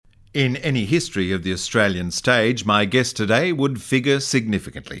In any history of the Australian stage, my guest today would figure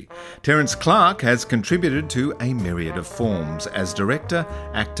significantly. Terence Clarke has contributed to a myriad of forms as director,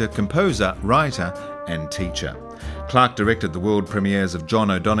 actor, composer, writer and teacher. Clarke directed the world premieres of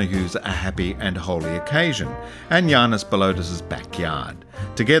John O'Donoghue's A Happy and Holy Occasion and Yannis Balotas' Backyard.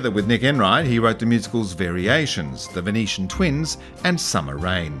 Together with Nick Enright, he wrote the musicals Variations, The Venetian Twins and Summer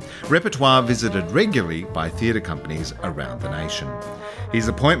Rain, repertoire visited regularly by theatre companies around the nation. His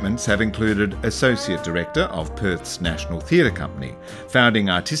appointments have included Associate Director of Perth's National Theatre Company, Founding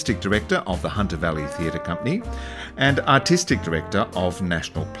Artistic Director of the Hunter Valley Theatre Company, and Artistic Director of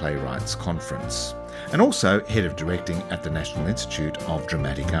National Playwrights Conference, and also Head of Directing at the National Institute of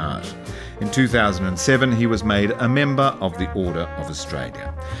Dramatic Art. In 2007, he was made a member of the Order of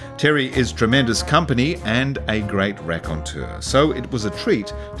Australia. Terry is tremendous company and a great raconteur, so it was a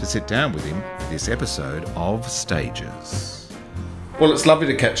treat to sit down with him for this episode of Stages. Well, it's lovely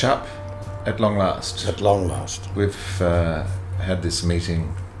to catch up at long last. At long last. We've had this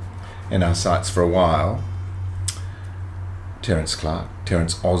meeting in our sights for a while. Terence Clarke,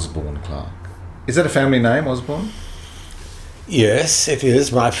 Terence Osborne Clarke. Is that a family name, Osborne? Yes, it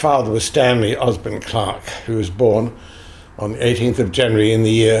is. My father was Stanley Osborne Clarke, who was born on the 18th of January in the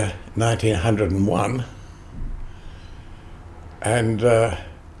year 1901. And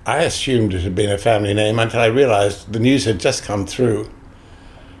I assumed it had been a family name until I realised the news had just come through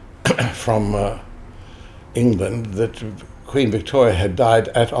from England that Queen Victoria had died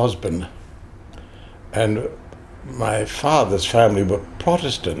at Osborne. And my father's family were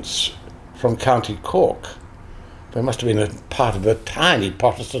Protestants from County Cork. They must have been a part of a tiny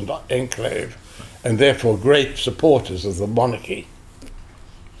Protestant enclave and therefore great supporters of the monarchy.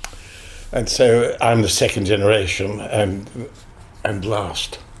 And so I'm the second generation and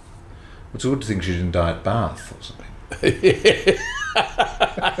last. It's a good thing she didn't die at Bath or something.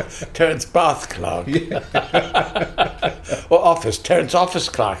 Terence Bath Clarke. Yeah. Or Office. Terence Office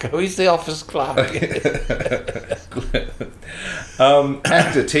Clarke. Who's the Office Clarke?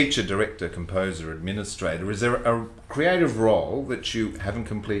 Actor, teacher, director, composer, administrator. Is there a creative role that you haven't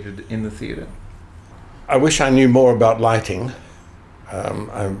completed in the theatre? I wish I knew more about lighting.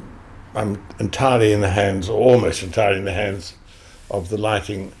 I'm entirely in the hands, or almost entirely in the hands, of the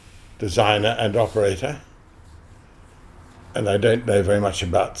lighting designer and operator. And I don't know very much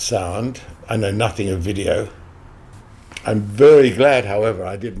about sound. I know nothing of video. I'm very glad, however,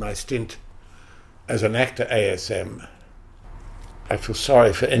 I did my stint as an actor ASM. I feel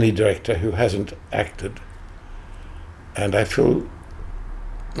sorry for any director who hasn't acted. And I feel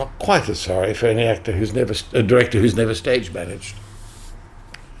not quite as sorry for any director who's never stage managed.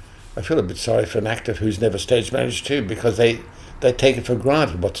 I feel a bit sorry for an actor who's never stage managed too, because they take it for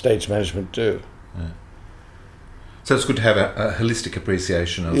granted what stage management do. Yeah. So it's good to have a holistic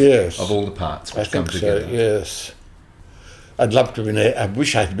appreciation of all the parts which come together. Yes. I'd love to have been. I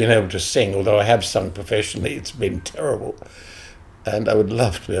wish I'd been able to sing, although I have sung professionally. It's been terrible, and I would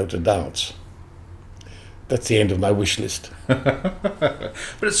love to be able to dance. That's the end of my wish list. But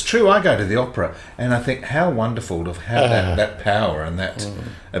it's true. I go to the opera, and I think how wonderful to have that power and that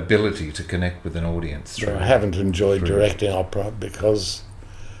ability to connect with an audience. I haven't enjoyed directing opera because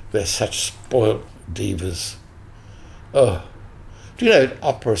they're such spoiled divas. Oh, do you know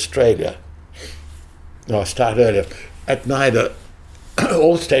Opera Australia? No, I start earlier. At NIDA,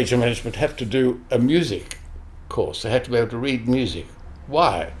 all stage management have to do a music course. They have to be able to read music.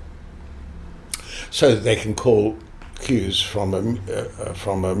 Why? So that they can call cues from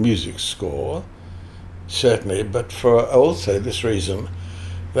a music score, certainly, but for also this reason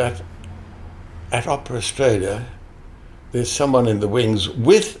that at Opera Australia, there's someone in the wings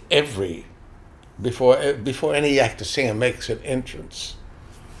with before any actor singer makes an entrance,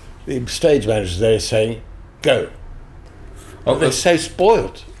 the stage manager's there saying, go. Oh, they're so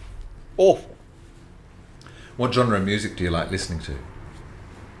spoiled. Awful. What genre of music do you like listening to?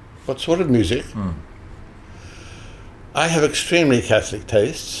 What sort of music? I have extremely Catholic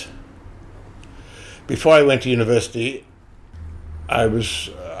tastes. Before I went to university, I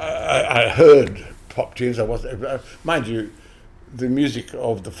heard pop tunes. Mind you, the music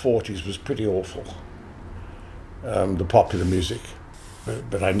of the 40s was pretty awful, the popular music,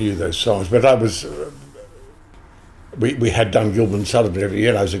 but I knew those songs. But I was, we had done Gilbert and Sullivan every year,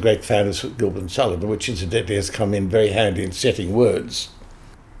 and I was a great fan of Gilbert and Sullivan, which incidentally has come in very handy in setting words,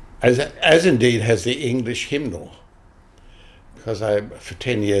 as indeed has the English hymnal, because for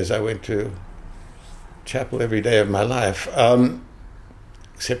 10 years I went to chapel every day of my life,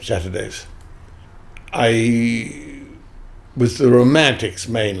 except Saturdays. I was the Romantics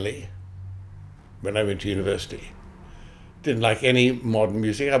mainly when I went to university. didn't like any modern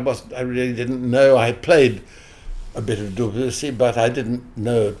music. I really didn't know. I had played a bit of Debussy, but I didn't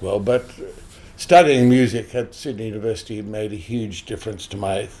know it well. But studying music at Sydney University made a huge difference to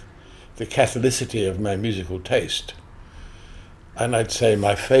the catholicity of my musical taste. And I'd say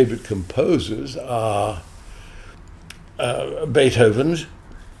my favorite composers are Beethoven,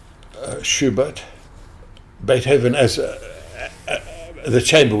 Schubert, Beethoven as the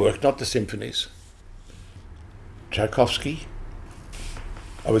chamber work, not the symphonies, Tchaikovsky.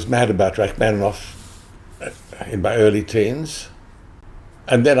 I was mad about Rachmaninoff in my early teens.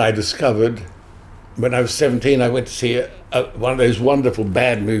 And then I discovered, when I was 17, I went to see one of those wonderful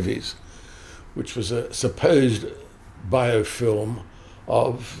bad movies, which was a supposed biofilm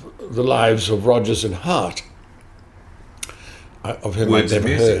of the lives of Rodgers and Hart, of whom Words I'd and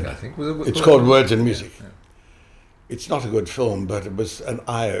never Music, heard. I think. It's called Words and Music. Yeah. It's not a good film, but it was an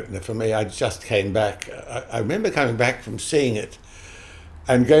eye-opener for me. I just came back. I remember coming back from seeing it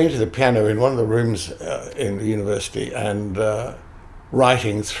and going to the piano in one of the rooms in the university and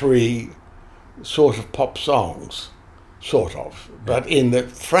writing 3 sort of pop songs, but in the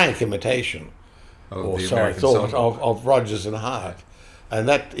frank imitation, of Rodgers and Hart. And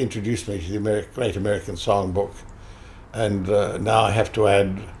that introduced me to the Great American Songbook. And now I have to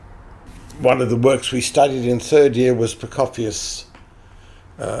add, one of the works we studied in third year was Prokofie's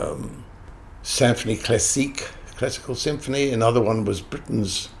Symphonie Classique, classical symphony. Another one was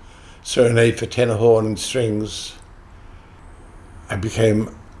Britten's Serenade for tenor, horn and strings. I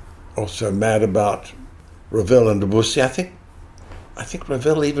became also mad about Ravel and Debussy. I think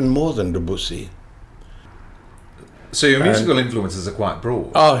Ravel even more than Debussy. So your musical influences are quite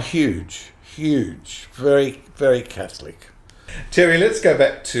broad. Oh, huge, very, very Catholic. Terry, let's go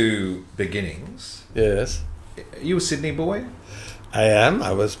back to beginnings. Yes. Are you a Sydney boy? I am.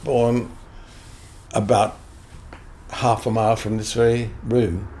 I was born about half a mile from this very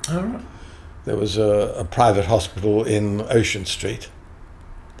room. All right. There was a private hospital in Ocean Street,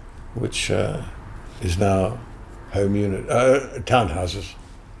 which is now home unit, townhouses.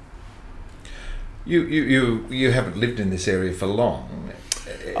 You haven't lived in this area for long.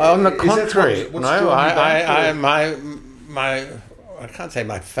 On the contrary, what's no. drawn you back, I can't say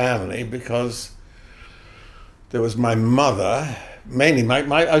my family, because there was my mother. Mainly,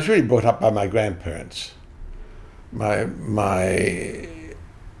 I was really brought up by my grandparents. My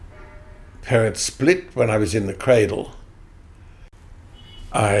parents split when I was in the cradle.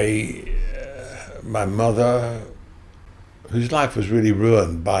 My mother, whose life was really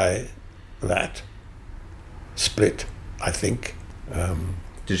ruined by that, split, I think.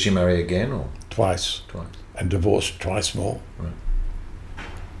 Did she marry again or Twice. And divorced twice more. Right.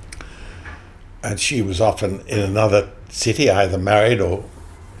 And she was often in another city, either married or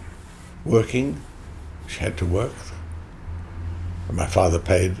working. She had to work. And my father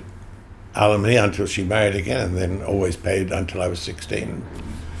paid alimony until she married again, and then always paid until I was 16.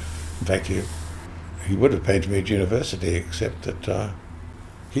 In fact, he would have paid me at university, except that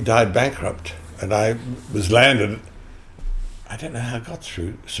he died bankrupt, and I was landed. I don't know how I got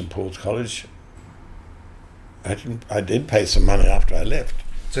through St. Paul's College. I did pay some money after I left.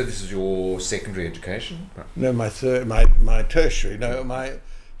 So this is your secondary education? No, my tertiary. No,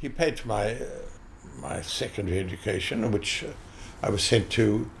 he paid for my secondary education, which I was sent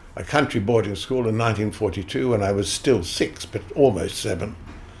to a country boarding school in 1942 when I was still 6, but almost 7.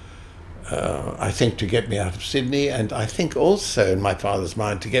 I think to get me out of Sydney, and I think also in my father's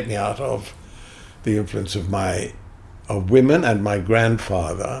mind to get me out of the influence of women and my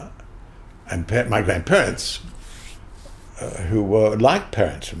grandfather and my grandparents, who were like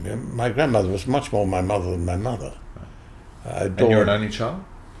parents for me. My grandmother was much more my mother than my mother. And you're an only child?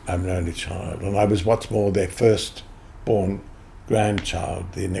 I'm an only child, and I was what's more their first-born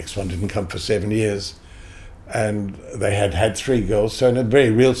grandchild. The next one didn't come for 7 years, and they had 3 girls. So in a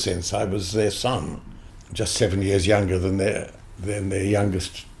very real sense, I was their son, just 7 years younger than their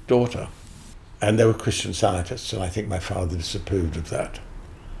youngest daughter. And they were Christian Scientists, and I think my father disapproved of that.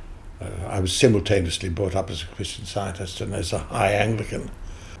 I was simultaneously brought up as a Christian Scientist and as a high Anglican.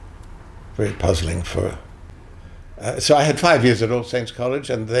 Very puzzling for... so I had 5 years at All Saints College,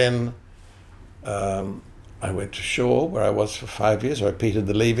 and then I went to Shaw, where I was for 5 years. I repeated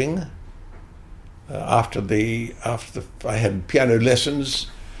the leaving. After I had piano lessons.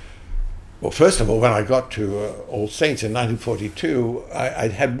 Well, first of all, when I got to All Saints in 1942, I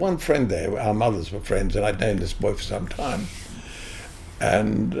had one friend there. Our mothers were friends, and I'd known this boy for some time.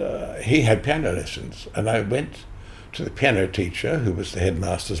 And he had piano lessons. And I went to the piano teacher, who was the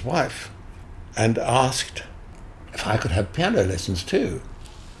headmaster's wife, and asked if I could have piano lessons too.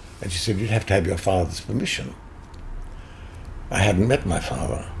 And she said, you'd have to have your father's permission. I hadn't met my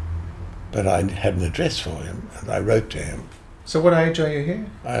father, but I had an address for him, and I wrote to him. So what age are you here?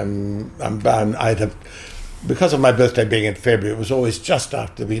 I'm bound. Because of my birthday being in February, it was always just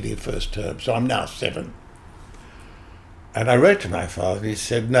after the beginning of first term, so I'm now 7. And I wrote to my father. He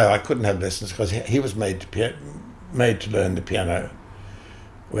said no, I couldn't have lessons because he was made to learn the piano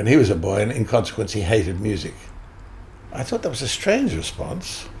when he was a boy, and in consequence he hated music. I thought that was a strange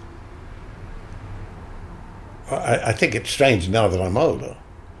response. I think it's strange now that I'm older.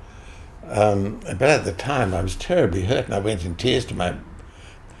 But at the time I was terribly hurt, and I went in tears to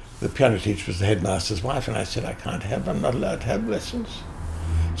the piano teacher was the headmaster's wife, and I said, I'm not allowed to have lessons.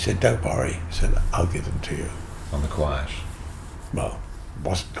 She said, don't worry. She said, I'll give them to you. On the quiet. Well, it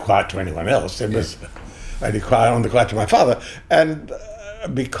wasn't quiet to anyone else. It was only quiet to my father. And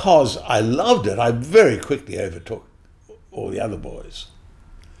because I loved it, I very quickly overtook all the other boys.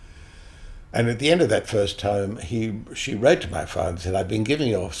 And at the end of that first term, she wrote to my father and said, I've been giving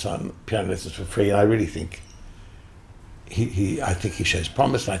your son piano lessons for free, and I really think I think he shows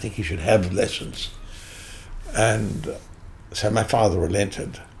promise, and I think he should have lessons. And so my father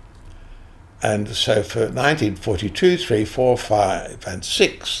relented. And so for 1942, 3, 4, 5, and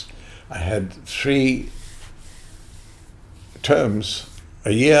 6, I had 3 terms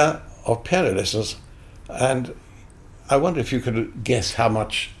a year of piano lessons. And I wonder if you could guess how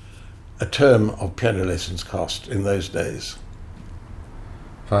much a term of piano lessons cost in those days.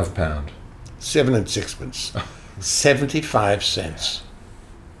 £5. 7 and 6pence. 75 cents.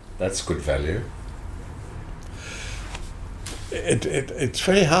 That's good value. It's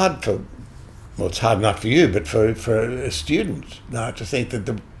very hard well, it's hard enough for you, but for a student now to think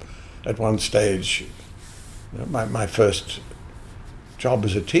that at one stage, my first job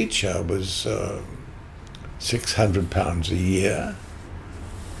as a teacher was £600 a year,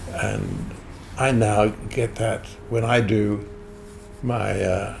 and I now get that when I do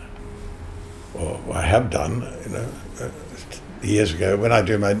my, or I have done, years ago, when I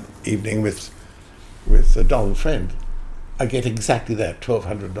do my evening with Donald Friend, I get exactly that,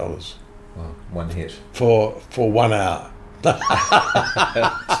 $1,200. Well, one hit. For 1 hour. Times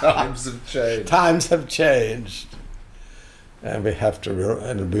have changed. Times have changed. And we have to,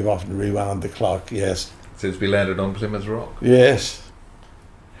 and we've often rewound the clock, yes. Since we landed on Plymouth Rock. Yes.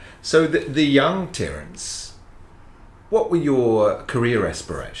 So the young Terence, what were your career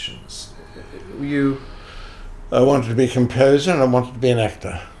aspirations? Were you... I wanted to be a composer and I wanted to be an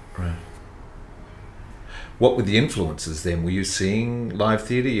actor. Right. What were the influences then? Were you seeing live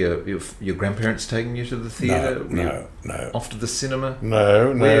theatre? Your grandparents taking you to the theatre? No. Off to the cinema?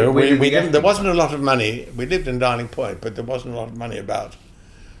 No. Where we did didn't. There wasn't a lot of money. We lived in Darling Point, but there wasn't a lot of money about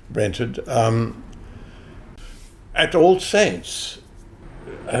rented. At All Saints,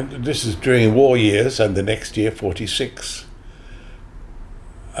 and this is during war years, and the next year, 46,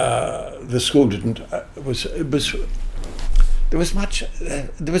 the school didn't. There was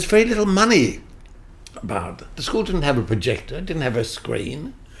very little money about. The school didn't have a projector, didn't have a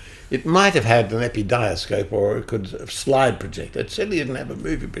screen. It might have had an epidioscope or it could have slide projector. It certainly didn't have a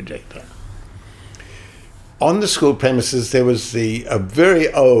movie projector. On the school premises there was a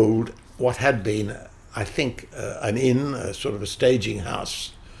very old, what had been, I think, an inn, a sort of a staging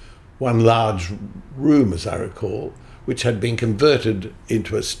house, one large room as I recall, which had been converted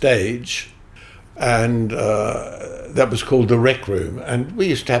into a stage, and that was called the Rec Room, and we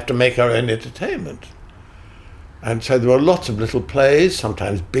used to have to make our own entertainment. And so there were lots of little plays,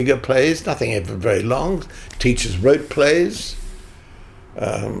 sometimes bigger plays, nothing ever very long. Teachers wrote plays.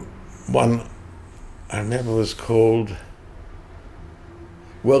 One I remember was called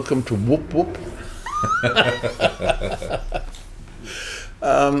Welcome to Whoop Whoop.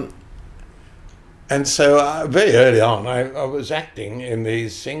 And so very early on, I was acting in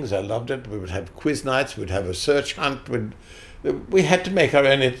these things. I loved it. We would have quiz nights. We'd have a search hunt. We had to make our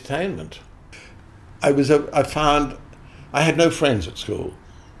own entertainment. I found I had no friends at school.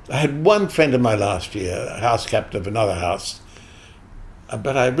 I had one friend in my last year, a house captain of another house,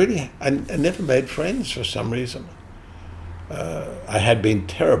 but I never made friends for some reason. I had been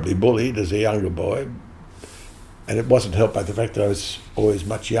terribly bullied as a younger boy, and it wasn't helped by the fact that I was always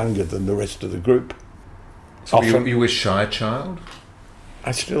much younger than the rest of the group. So you were a shy child?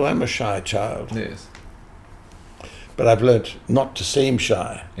 I still am a shy child. Yes. But I've learnt not to seem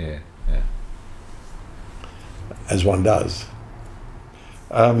shy. Yeah. As one does.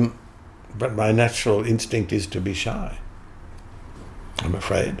 But my natural instinct is to be shy, I'm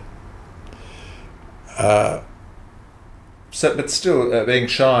afraid. But still, being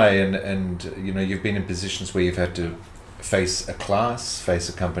shy and you've been in positions where you've had to face a class, face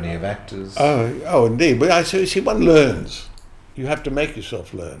a company of actors. Oh, indeed. But see, one learns. You have to make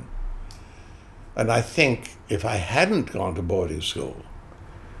yourself learn. And I think if I hadn't gone to boarding school,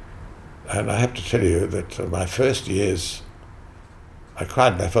 and I have to tell you that my first years, I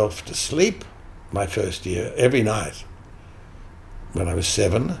cried myself to sleep my first year every night. When I was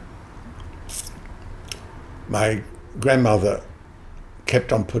 7, my grandmother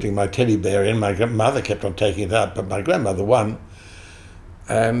kept on putting my teddy bear in. My mother kept on taking it out, but my grandmother won.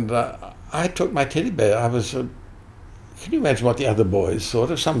 And I took my teddy bear. Can you imagine what the other boys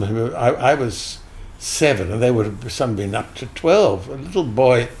thought of some of them? I was 7 and they would have some been up to 12. A little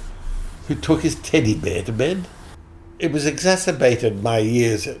boy who took his teddy bear to bed. It was exacerbated my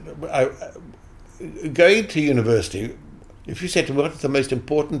years. Going to university, if you said to me what's the most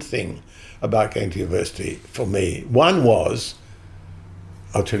important thing about going to university for me, one was,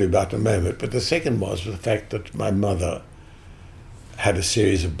 I'll tell you about in a moment, but the second was the fact that my mother had a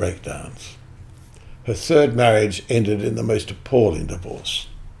series of breakdowns. Her third marriage ended in the most appalling divorce.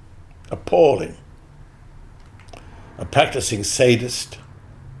 Appalling. A practicing sadist,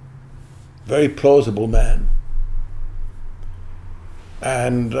 very plausible man.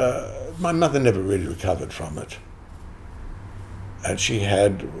 And my mother never really recovered from it. And she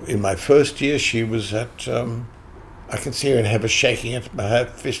had, in my first year, she was at, I can see her in heaven shaking it, her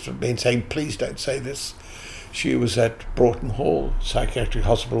fist had been saying, please don't say this. She was at Broughton Hall, psychiatric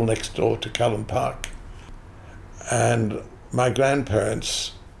hospital next door to Cullen Park. And my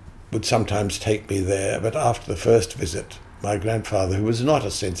grandparents would sometimes take me there, but after the first visit, my grandfather, who was not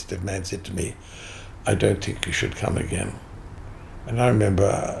a sensitive man, said to me, I don't think you should come again. And I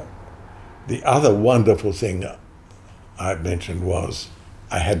remember the other wonderful thing I mentioned was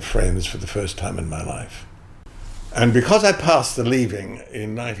I had friends for the first time in my life. And because I passed the leaving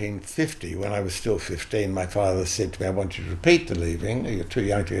in 1950, when I was still 15, my father said to me, I want you to repeat the leaving, you're too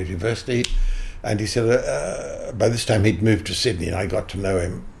young to go to university. And he said, by this time he'd moved to Sydney and I got to know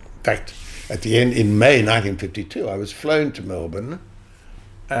him. In fact, at the end, in May 1952, I was flown to Melbourne.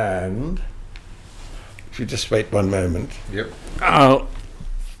 And if you just wait one moment. Yep.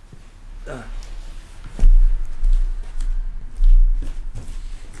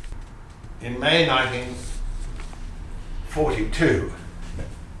 In May 1942,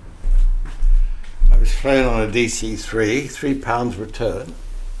 I was flown on a DC-3, £3 return.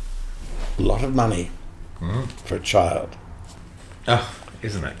 A lot of money for a child. Oh,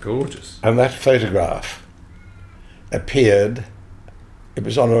 isn't that gorgeous? And that photograph appeared, it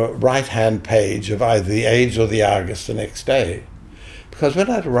was on a right-hand page of either the Age or the Argus the next day. Because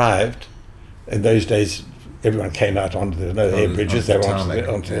when I'd arrived, in those days, everyone came out onto the air bridges, they were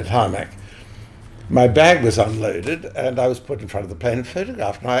onto the tarmac. My bag was unloaded and I was put in front of the plane and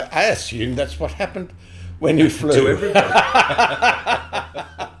photographed. And I assumed that's what happened when you flew. To everybody.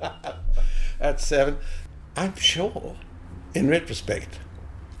 At 7. I'm sure, in retrospect,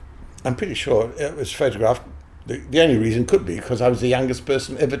 I'm pretty sure it was photographed. The only reason could be because I was the youngest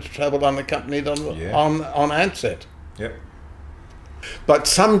person ever to travel unaccompanied on Ansett. Yep. But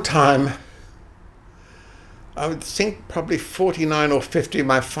sometime, I would think probably 49 or 50,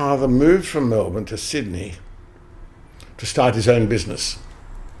 my father moved from Melbourne to Sydney to start his own business.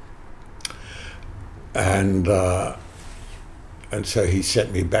 And so he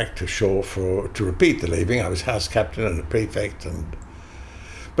sent me back to Shaw to repeat the leaving. I was house captain and a prefect.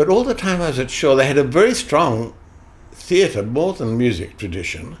 But all the time I was at Shaw, they had a very strong theatre, more than music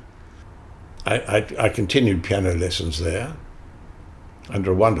tradition. I continued piano lessons there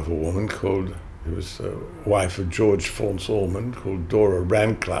under a wonderful woman who was the wife of George Faunce Allman, called Dora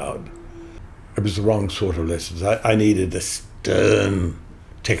Rancloud. It was the wrong sort of lessons. I needed a stern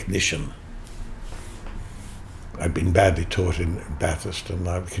technician. I'd been badly taught in Bathurst and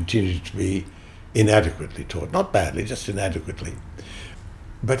I continued to be inadequately taught. Not badly, just inadequately.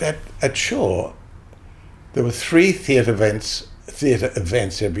 But at Shaw, there were 3 theatre events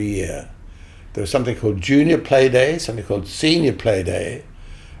every year. There was something called Junior Play Day, something called Senior Play Day,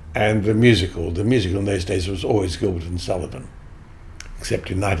 and the musical. The musical in those days was always Gilbert and Sullivan, except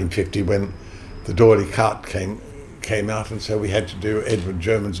in 1950 when the D'Oyly Carte came out, and so we had to do Edward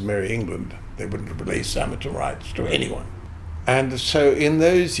German's Merry England. They wouldn't have released amateur rights to anyone. And so in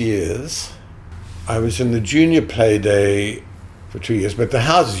those years, I was in the Junior Play Day for 2 years, but the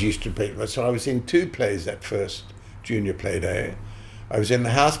houses used to play. So I was in 2 plays that first Junior Play Day. I was in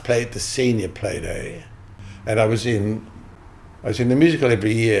the house play at the Senior Play Day, and I was in the musical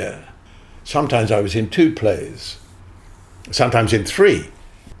every year. Sometimes I was in 2 plays, sometimes in 3.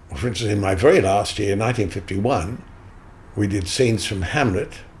 For instance, in my very last year, 1951, we did scenes from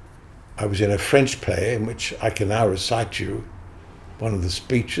Hamlet. I was in a French play in which I can now recite you one of the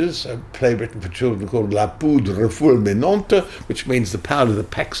speeches, a play written for children called La Poudre Fulminante, which means the powder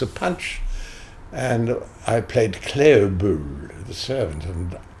that packs a punch. And I played Cléobule, the servant,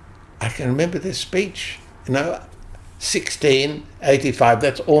 and I can remember this speech, 1685,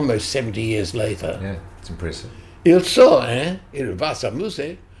 that's almost 70 years later. Yeah, it's impressive. Il sort, il va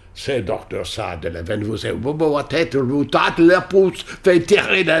s'amuser. C'est docteur ça de la veine, vous êtes la tête routade, la pousse fait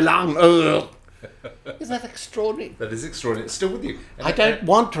tirer la langue. Isn't that extraordinary? That is extraordinary. It's still with you. I don't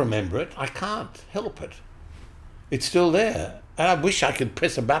want to remember it. I can't help it. It's still there. And I wish I could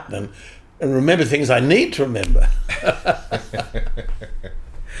press a button and remember things I need to remember.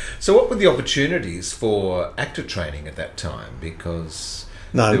 So what were the opportunities for actor training at that time? Because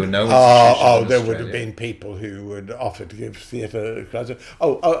None. there were no institutions in there would have Australia. been people who would offer to give theatre classes.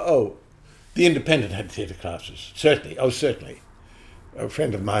 The Independent had theatre classes. Certainly. A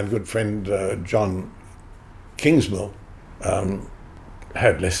friend of mine, good friend John Kingsmill,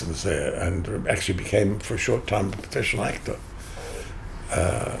 had lessons there and actually became for a short time a professional actor.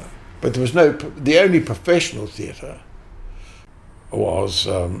 But there was the only professional theatre was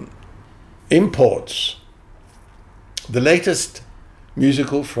imports. The latest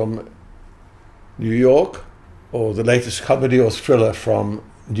musical from New York, or the latest comedy or thriller from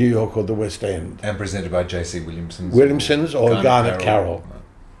New York or the West End. And presented by J.C. Williamson's or Garnet Carroll.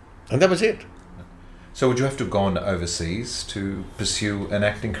 And that was it. So would you have to have gone overseas to pursue an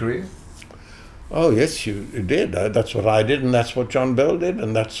acting career? Oh, yes, you did. That's what I did, and that's what John Bell did,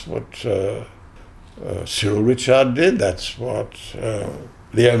 and that's what Cyril Ritchard did, that's what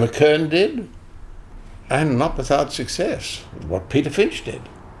Leo McKern did, and not without success, what Peter Finch did.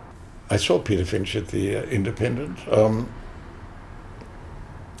 I saw Peter Finch at the Independent.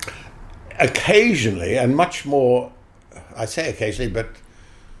 Occasionally, and much more, I say occasionally, but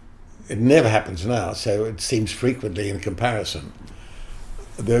it never happens now, so it seems frequently in comparison.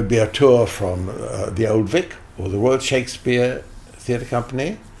 There would be a tour from the Old Vic or the Royal Shakespeare Theatre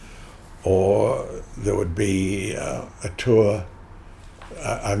Company, or there would be a tour.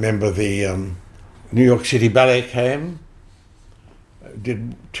 I remember the New York City Ballet came,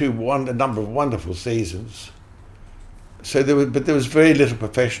 did a number of wonderful seasons. So there was very little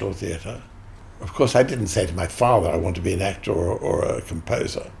professional theatre. Of course, I didn't say to my father I want to be an actor or a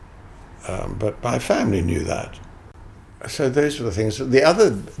composer, but my family knew that. So those were the things. The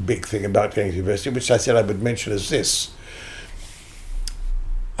other big thing about going to university, which I said I would mention, is this.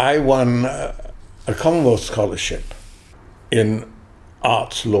 I won a Commonwealth scholarship in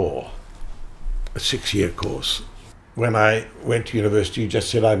arts law, a 6-year course. When I went to university, you just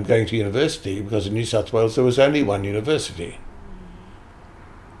said I'm going to university because in New South Wales there was only one university.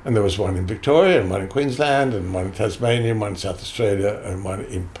 And there was one in Victoria and one in Queensland and one in Tasmania and one in South Australia and one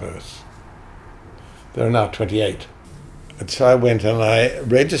in Perth. There are now 28. And so I went and I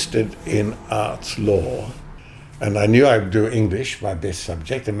registered in arts law, and I knew I would do English, my best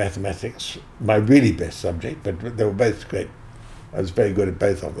subject, and mathematics, my really best subject, but they were both great. I was very good at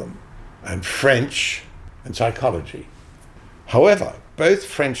both of them, and French and psychology. However, both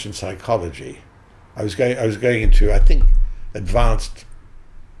French and psychology, I was going into, I think, advanced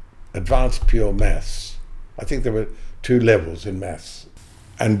pure maths. I think there were 2 levels in maths.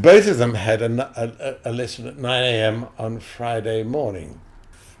 And both of them had a lesson at 9 a.m. on Friday morning.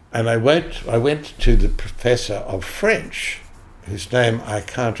 And I went to the professor of French, whose name I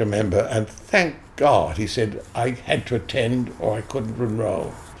can't remember, and thank God he said I had to attend or I couldn't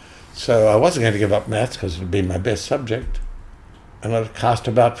enroll. So I wasn't going to give up maths because it would be my best subject, and I'd cast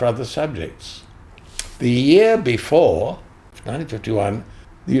about for other subjects. The year before, 1951,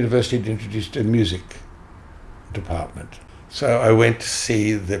 the university had introduced a music department. So I went to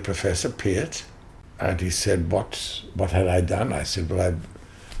see the Professor Peart, and he said, what had I done? I said, well,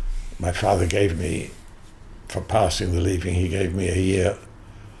 my father gave me, for passing the leaving, he gave me a year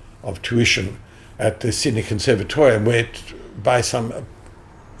of tuition at the Sydney Conservatorium, where it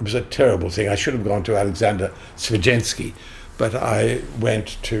was a terrible thing. I should have gone to Alexander Svigensky, but I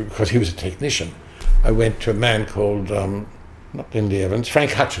went to, because he was a technician, I went to a man called, not Lindy Evans,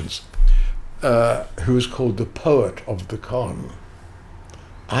 Frank Hutchins, who was called the poet of the con.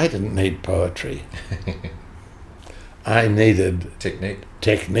 I didn't need poetry. I needed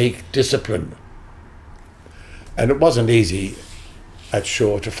technique, discipline. And it wasn't easy at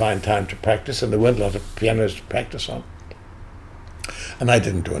Shaw to find time to practice, and there weren't a lot of pianos to practice on. And I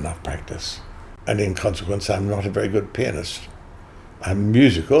didn't do enough practice. And in consequence, I'm not a very good pianist. I'm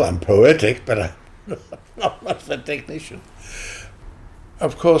musical, I'm poetic, but I'm not much of a technician.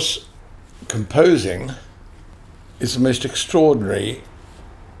 Of course, composing is the most extraordinary.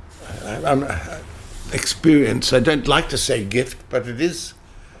 experience. I don't like to say gift, but it is.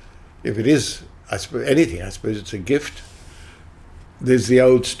 If it is, I suppose anything, I suppose it's a gift. There's the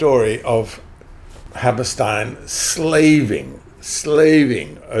old story of Hammerstein slaving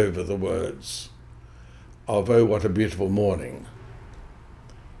over the words of "Oh, what a beautiful morning,"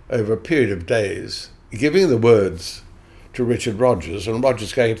 over a period of days, giving the words to Richard Rodgers, and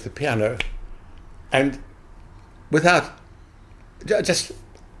Rodgers going to the piano, and without just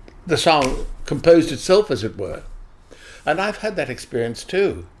the song composed itself, as it were. And I've had that experience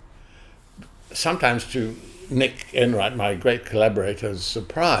too. Sometimes to Nick Enright, my great collaborator's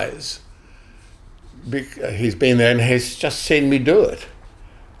surprise. He's been there and he's just seen me do it.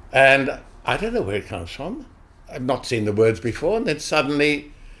 And I don't know where it comes from. I've not seen the words before, and then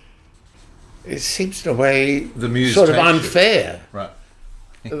suddenly it seems in a way The muse sort of takes you. unfair. Right.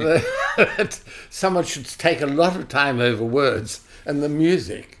 That someone should take a lot of time over words and the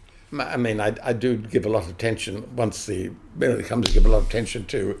music. I mean, I do give a lot of attention, once the melody comes, I give a lot of attention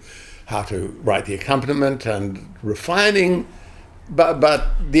to how to write the accompaniment and refining, but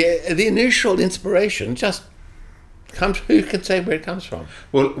the initial inspiration just comes, who can say where it comes from?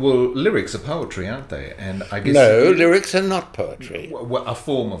 Well, lyrics are poetry, aren't they? And I guess No, lyrics are not poetry. a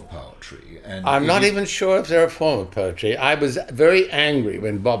form of poetry. And I'm not even sure if they're a form of poetry. I was very angry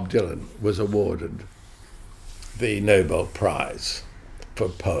when Bob Dylan was awarded the Nobel Prize for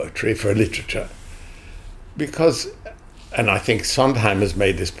poetry, for literature, because, and I think Sondheim has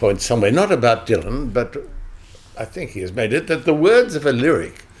made this point somewhere, not about Dylan, but I think he has made it, that the words of a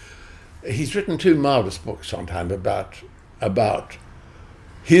lyric, he's written 2 marvellous books, Sondheim, about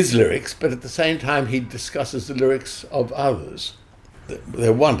his lyrics, but at the same time he discusses the lyrics of others.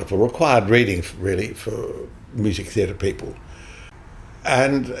 They're wonderful, required reading really for music theatre people.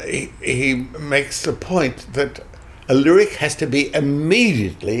 And he makes the point that a lyric has to be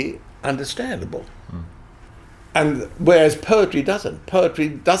immediately understandable. And whereas poetry doesn't. Poetry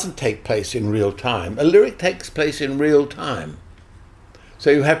doesn't take place in real time. A lyric takes place in real time.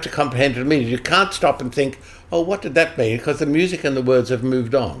 So you have to comprehend it immediately. You can't stop and think, oh, what did that mean? Because the music and the words have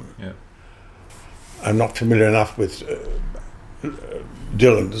moved on. Yeah. I'm not familiar enough with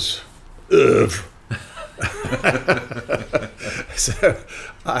Dylan's oeuvre. So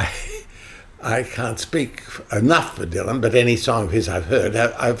I can't speak enough for Dylan, but any song of his I've heard,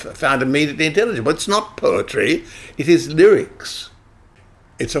 I've found immediately intelligible. It's not poetry, it is lyrics.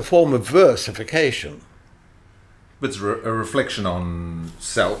 It's a form of versification. But it's a reflection on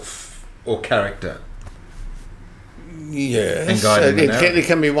self or character. Yes, And guiding the narrative. it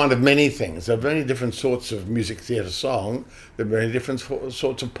can be one of many things. There are very different sorts of music theatre song. There are very different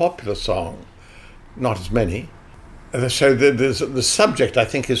sorts of popular song. Not as many. So the subject, I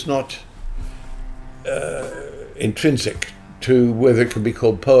think, is not intrinsic to whether it can be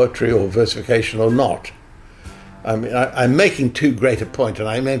called poetry or versification or not. I mean, I'm making too great a point and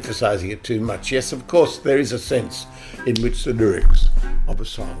I'm emphasising it too much. Yes, of course, there is a sense in which the lyrics of a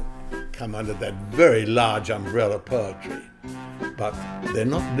song come under that very large umbrella poetry, but they're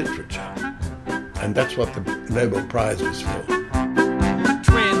not literature. And that's what the Nobel Prize was for.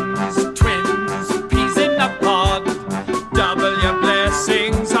 Twins, peas in a pod. Double your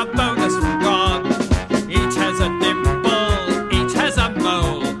blessings, a bonus from God. Each has a dimple, each has a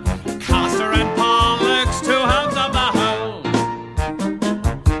mole. Castor and Pollux, 2 halves of the whole.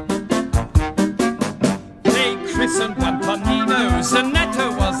 They christened one Tonino,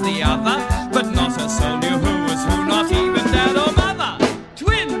 Sonetta was the other, but not a soul knew who was who, not even dad or mother.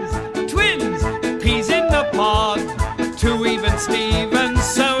 Twins, peas in the pod. 2 even Stevens,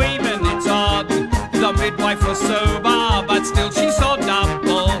 so even it's odd. The midwife was sober, but still she saw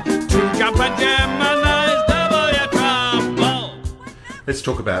double. 2 jumper Geminis, double your trouble. Let's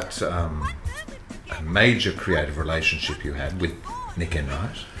talk about a major creative relationship you had with Nick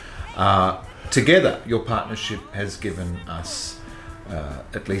Enright. Together, your partnership has given us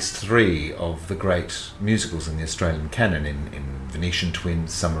at least 3 of the great musicals in the Australian canon, in Venetian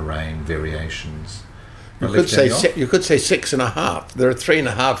Twins, Summer Rain, Variations. You could say 6.5. There are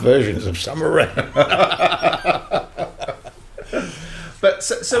 3.5 versions of Summer Rain. But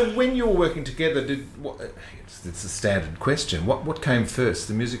so when you were working together, it's a standard question. What came first,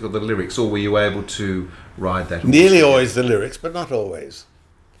 the music or the lyrics, or were you able to ride that? Nearly always the lyrics, but not always.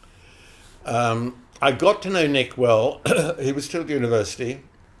 I got to know Nick well. He was still at university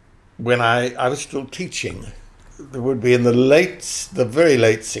when I was still teaching. It would be in the very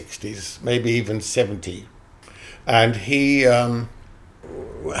late 60s, maybe even 70. And he had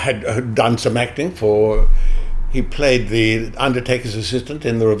done some acting he played the Undertaker's assistant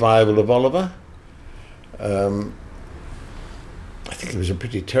in the revival of Oliver. I think he was a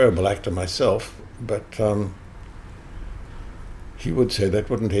pretty terrible actor myself, but he would say that,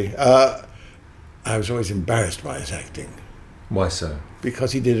 wouldn't he? I was always embarrassed by his acting Why so?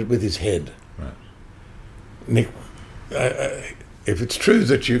 because he did it with his head. Right. Nick, if it's true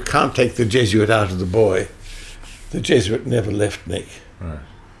that you can't take the Jesuit out of the boy, the Jesuit never left Nick. Right.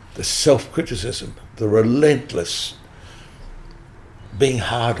 The self-criticism, the relentless being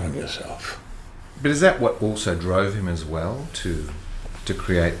hard on yourself. But is that what also drove him as well to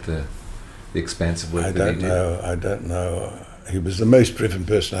create the expansive work I that he did? I don't know. He was the most driven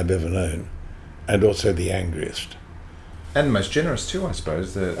person I've ever known, and also the angriest. And most generous too, I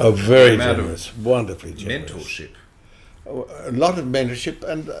suppose. The Very amount of generous, wonderfully generous. mentorship. A lot of mentorship,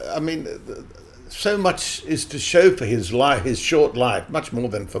 and I mean, so much is to show for his life, his short life, much more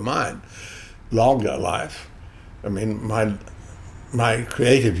than for mine, longer life. I mean, my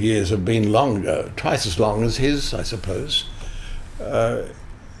creative years have been longer, twice as long as his, I suppose.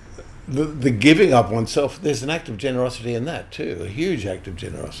 The giving up oneself, there's an act of generosity in that too, a huge act of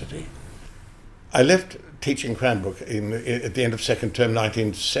generosity. I left teaching Cranbrook at the end of second term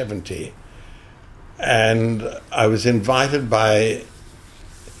 1970, and I was invited by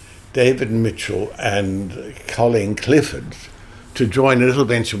David Mitchell and Colleen Clifford to join a little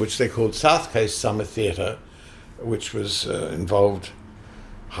venture which they called South Coast Summer Theatre, which was involved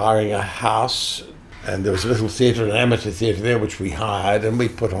hiring a house, and there was a little theatre, an amateur theatre there, which we hired, and we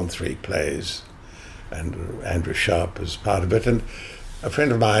put on 3 plays, and Andrew Sharp was part of it. And a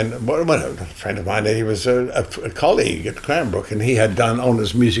friend of mine, well, not a friend of mine, he was a colleague at Cranbrook, and he had done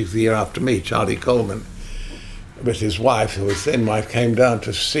honours music the year after me, Charlie Coleman, with his wife, who was then wife, came down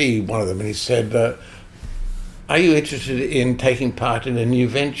to see one of them, and he said, are you interested in taking part in a new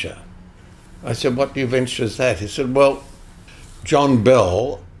venture? I said, what new venture is that? He said, well, John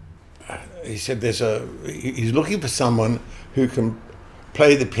Bell, he said, he's looking for someone who can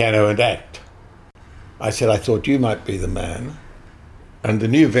play the piano and act. I said, I thought you might be the man. And the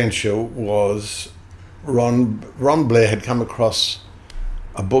new venture was Ron Blair had come across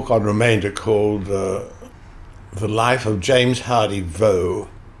a book on Remainder called The Life of James Hardy Vaux,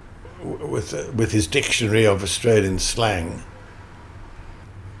 with his Dictionary of Australian Slang,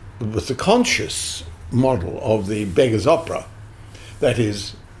 with the conscious model of the Beggar's Opera. That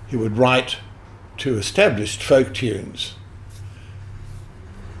is, he would write to established folk tunes.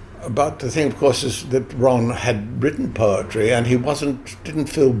 But the thing, of course, is that Ron had written poetry, and he didn't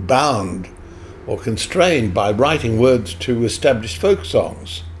feel bound or constrained by writing words to established folk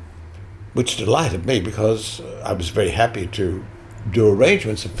songs, which delighted me because I was very happy to do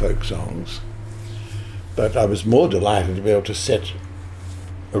arrangements of folk songs, but I was more delighted to be able to set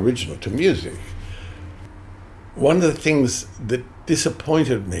original to music. One of the things that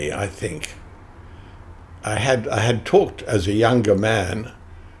disappointed me, I think, I had talked as a younger man,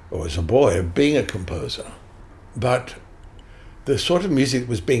 or as a boy, of being a composer, but the sort of music that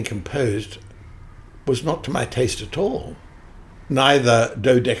was being composed was not to my taste at all. Neither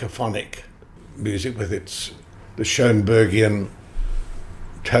dodecaphonic music with the Schoenbergian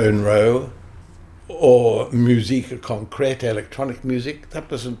tone row, or musique concrète, electronic music.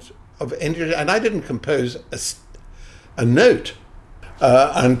 That wasn't of any, and I didn't compose a note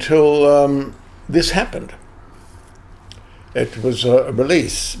until this happened. It was a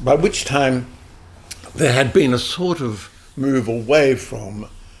release, by which time there had been a sort of move away from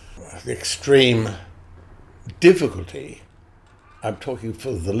the extreme difficulty, I'm talking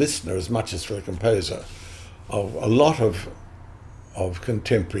for the listener as much as for the composer, of a lot of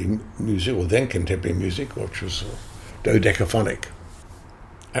contemporary music, or then contemporary music, which was dodecaphonic.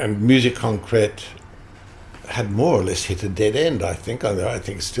 And musique concrète had more or less hit a dead end, I think. I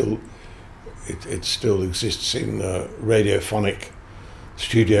think it still exists in radiophonic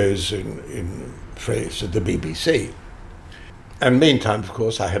studios in France at the BBC. And meantime, of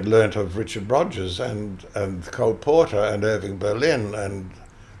course, I had learnt of Richard Rodgers and Cole Porter and Irving Berlin and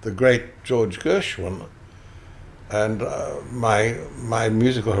the great George Gershwin. And my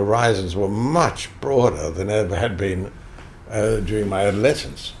musical horizons were much broader than ever had been during my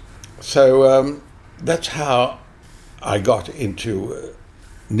adolescence. So that's how I got into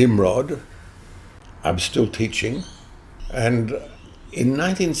Nimrod. I'm still teaching. And in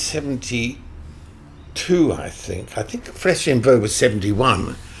 1972, I think Fresh in Vaux was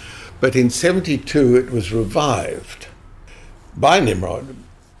 71, but in 72 it was revived by Nimrod,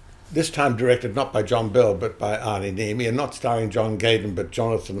 this time directed not by John Bell but by Arnie Nemi, and not starring John Gayden but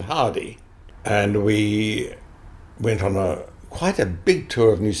Jonathan Hardy. And we went on quite a big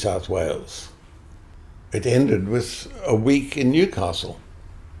tour of New South Wales. It ended with a week in Newcastle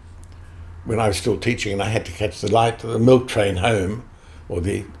when I was still teaching, and I had to catch the milk train home or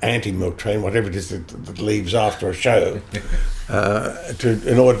the anti-milk train, whatever it is that leaves after a show,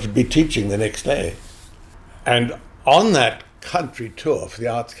 in order to be teaching the next day. And on that country tour for the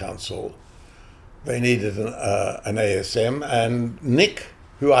Arts Council, they needed an ASM, and Nick,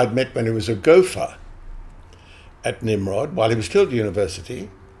 who I'd met when he was a gopher at Nimrod, while he was still at university,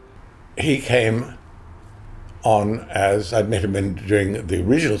 he came on as I'd met him during the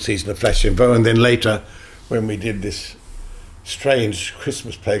original season of Flash and Bow, and then later when we did this strange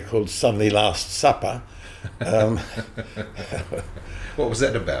Christmas play called Suddenly Last Supper. What was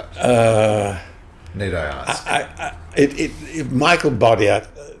that about? Need I ask? Michael Bodia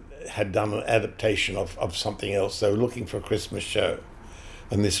had done an adaptation of something else. They were looking for a Christmas show,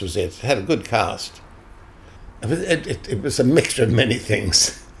 and this was it. It had a good cast. It was a mixture of many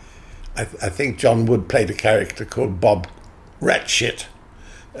things. I think John Wood played a character called Bob Ratshit.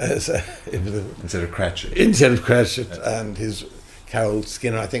 Instead of Cratchit. Instead of Cratchit, and his Carol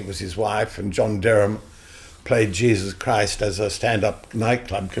Skinner, I think, was his wife, and John Derham played Jesus Christ as a stand-up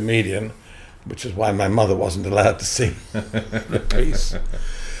nightclub comedian, which is why my mother wasn't allowed to sing the piece.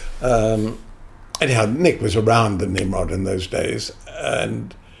 Anyhow, Nick was around the Nimrod in those days,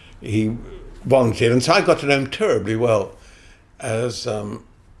 and he volunteered, and so I got to know him terribly well, as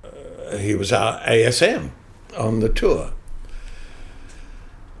he was our ASM on the tour.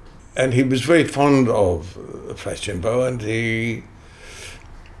 And he was very fond of Flash Jimbo, and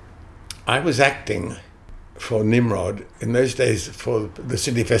I was acting for Nimrod. In those days, for the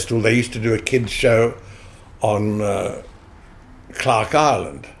Sydney Festival, they used to do a kids' show on Clark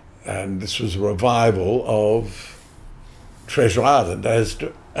Island, and this was a revival of Treasure Island, as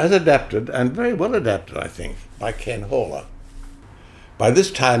adapted, and very well adapted, I think, by Ken Haller. By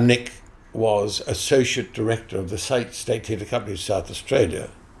this time, Nick was Associate Director of the State Theatre Company of South Australia,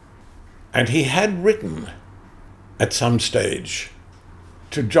 and he had written at some stage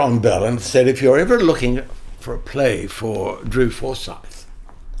to John Bell and said, if you're ever looking for a play for Drew Forsyth,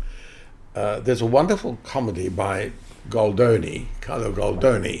 there's a wonderful comedy by Goldoni, Carlo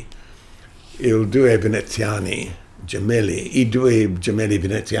Goldoni, Il Due Veneziani Gemelli, I Due Gemelli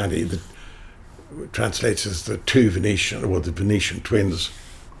Veneziani, that translates as the two Venetian, or the Venetian twins,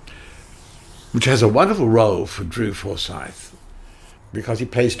 which has a wonderful role for Drew Forsyth, because he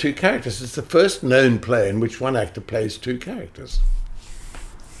plays two characters. It's the first known play in which one actor plays two characters.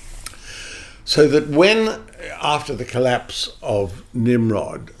 So that when, after the collapse of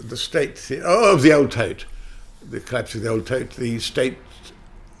Nimrod, the the Old Tate, the collapse of the Old Tate, the state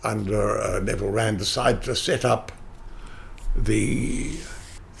under Neville Rand decided to set up a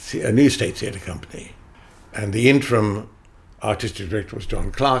new state theatre company. And the interim artistic director was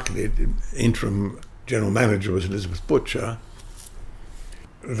John Clark, and the interim general manager was Elizabeth Butcher.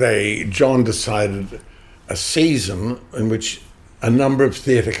 John decided a season in which a number of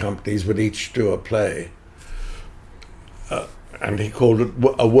theatre companies would each do a play. And he called it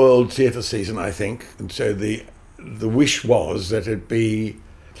a world theatre season, I think. And so the wish was that it be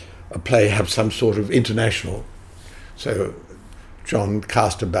a play have some sort of international. So John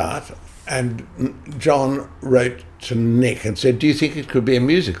cast about, and John wrote to Nick and said, do you think it could be a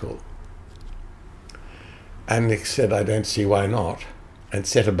musical? And Nick said, I don't see why not, and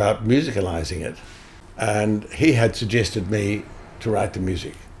set about musicalising it. And he had suggested me to write the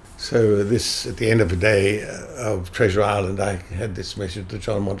music. So this, at the end of the day of Treasure Island, I had this message that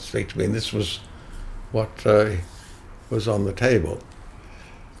John wanted to speak to me, and this was what was on the table.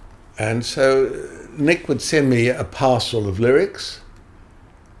 And so Nick would send me a parcel of lyrics.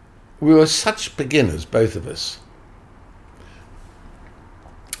 We were such beginners, both of us.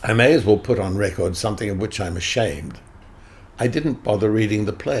 I may as well put on record something of which I'm ashamed. I didn't bother reading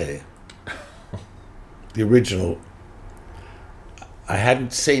the play. The original. I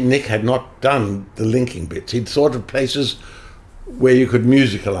hadn't seen, Nick had not done the linking bits. He'd thought of places where you could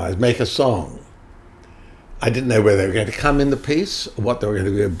musicalise, make a song. I didn't know where they were going to come in the piece, or what they were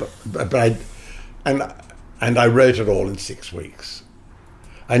going to do, but I wrote it all in 6 weeks.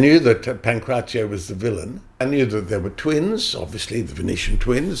 I knew that Pancrazio was the villain. I knew that there were twins, obviously the Venetian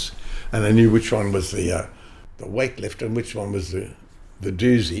twins, and I knew which one was the weightlifter and which one was the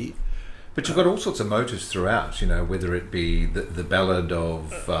doozy. But you've got all sorts of motives throughout, you know, whether it be the ballad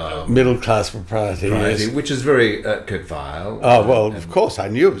of... middle-class propriety, yes. Which is very Kurt Weill. Oh, well, of course, I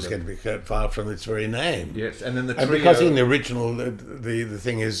knew it was going to be Kurt Weill from its very name. Yes, and then the trio... And because in the original, the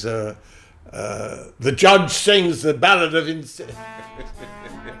thing is, the judge sings the ballad of... And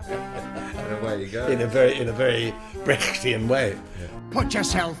away you go. In a very Brechtian way. Yeah. Put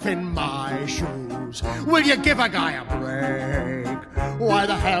yourself in my shoes. Will you give a guy a break? Why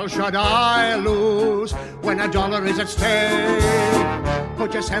the hell should I lose when $1 is at stake?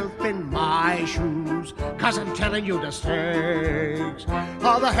 Put yourself in my shoes, 'cause I'm telling you the stakes.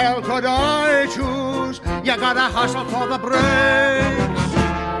 How the hell could I choose? You gotta hustle for the breaks.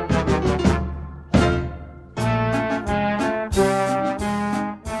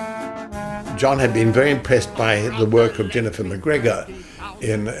 John had been very impressed by the work of Jennifer McGregor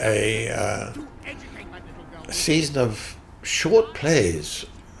in a season of short plays,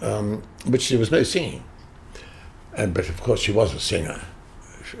 which there was no singing. But of course she was a singer.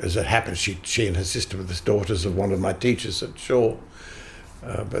 As it happened, she and her sister were the daughters of one of my teachers at Shaw.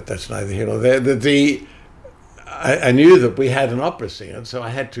 But that's neither here nor there. I knew that we had an opera singer, so I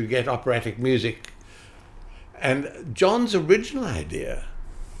had to get operatic music. And John's original idea,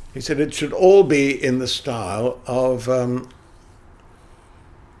 he said it should all be in the style of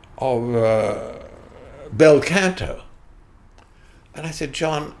bel canto. And I said,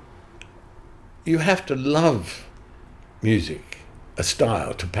 John, you have to love music, a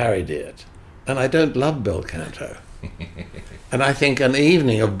style, to parody it. And I don't love bel canto. And I think an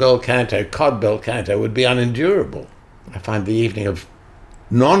evening of bel canto, cod bel canto, would be unendurable. I find the evening of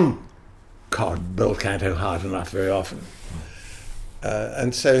non-cod bel canto hard enough very often.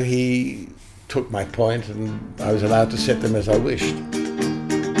 And so he took my point, and I was allowed to set them as I wished.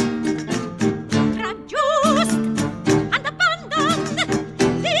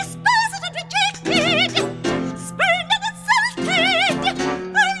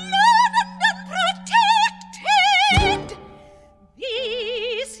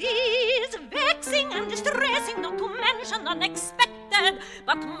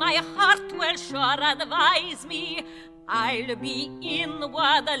 I'll be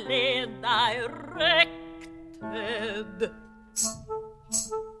inwardly directed.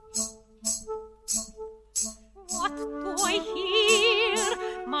 What do I hear?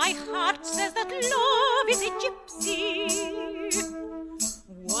 My heart says that love is a gypsy,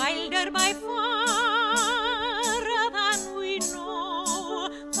 wilder by far than we know,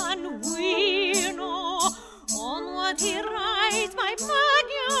 Onward he rides, my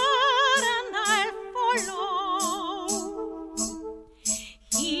Magyar, and I'll follow.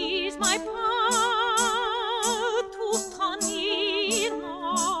 He's my path to Tonino,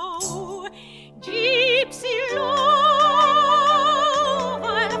 gypsy love,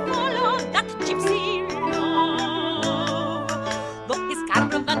 I'll follow that gypsy love. Though his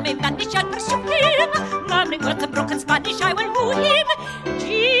caravan may vanish, I'll pursue him. Learning words of broken Spanish, I will woo him.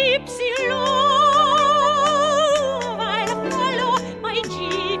 Gypsy love, I'll follow my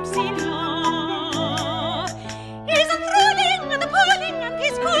gypsy love. He's enthralling and pulling, and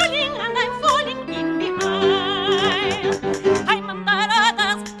he's calling, and I'm falling in behind. I'm under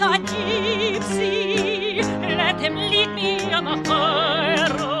others, the gypsy. Let him lead me on the high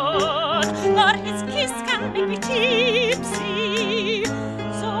road, for his kiss can make me tipsy.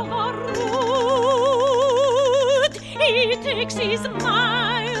 So rude, he takes his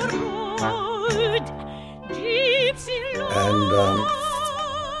my road, gypsy love. And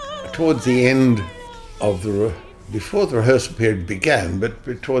towards the end of before the rehearsal period began,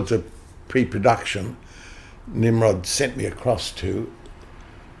 but towards the pre-production, Nimrod sent me across to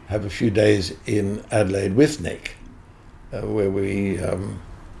have a few days in Adelaide with Nick, where we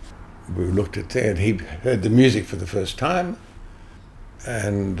looked at there, and he heard the music for the first time.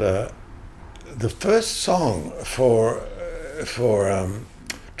 And the first song for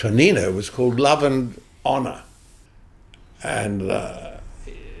Tonino was called Love and Honor. And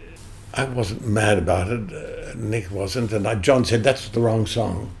I wasn't mad about it, Nick wasn't, and John said that's the wrong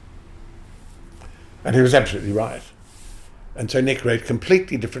song. And he was absolutely right. And so Nick wrote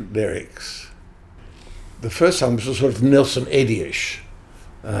completely different lyrics. The first song was sort of Nelson Eddy-ish.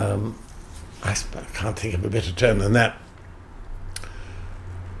 I can't think of a better term than that.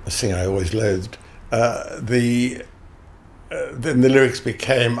 A thing I always loathed. Then the lyrics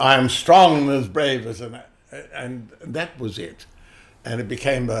became, I am strong and as brave as an... And that was it. And it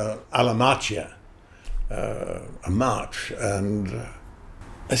became a alla marcia, a march. And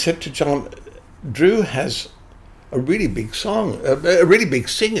I said to John, Drew has a really big song, a really big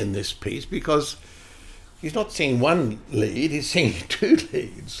sing in this piece, because he's not singing one lead, he's singing two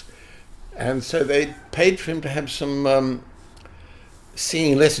leads. And so they paid for him to have some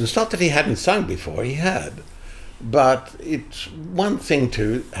singing lessons. Not that he hadn't sung before, he had. But it's one thing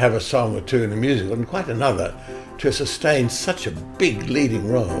to have a song or two in a musical, and quite another to sustain such a big leading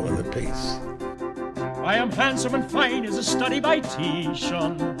role in a piece. I am handsome and fine as a study by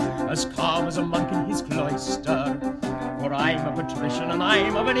Titian, as calm as a monk in his cloister, for I'm a patrician and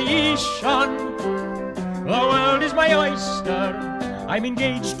I'm a Venetian. The world is my oyster, I'm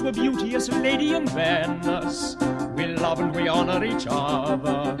engaged to a beauteous lady in Venice. We love and we honor each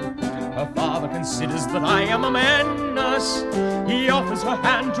other. Her father considers that I am a menace. He offers her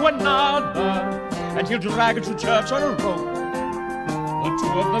hand to another, and he'll drag her to church on a rope. The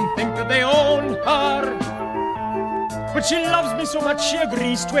two of them think that they own her, but she loves me so much she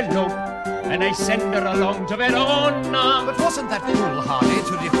agrees to elope, and I send her along to Verona. But wasn't that foolhardy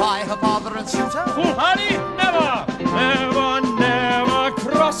to defy her father and suitor? Foolhardy? Never! Never, never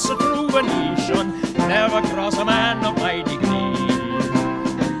cross a true Venetian. Never cross a man of my degree.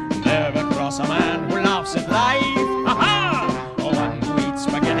 Never cross a man who laughs at life. Ha-ha! Or one who eats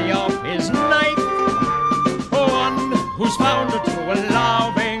spaghetti off his knife. Or one who's found a true and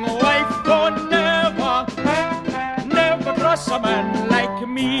loving wife. Or never cross a man like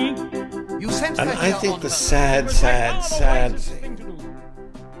me. You sent And her I here think on the her- sad thing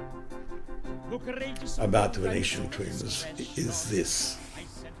about the Venetian twins is this.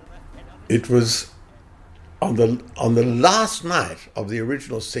 It was on the last night of the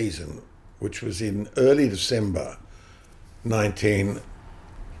original season, which was in early December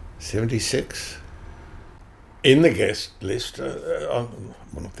 1976, in the guest list,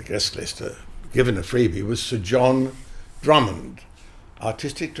 not the guest list, given a freebie, was Sir John Drummond,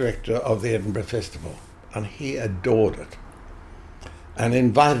 artistic director of the Edinburgh Festival, and he adored it and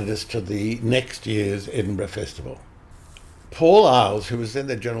invited us to the next year's Edinburgh Festival. Paul Isles, who was then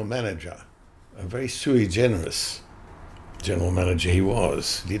the general manager, a very sui generis general manager he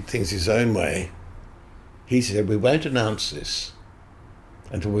was, did things his own way. He said, we won't announce this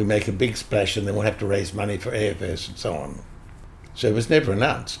until we make a big splash, and then we'll have to raise money for airfares and so on. So it was never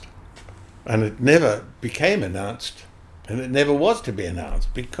announced. And it never became announced, and it never was to be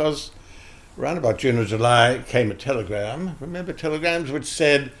announced, because around about June or July came a telegram, remember telegrams, which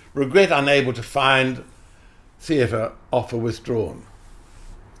said, regret unable to find theatre, offer withdrawn.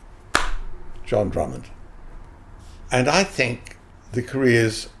 John Drummond. And I think the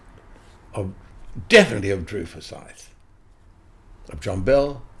careers definitely of Drew Forsyth, of John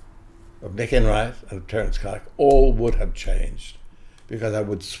Bell, of Nick Enright, and of Terence Clark, all would have changed, because I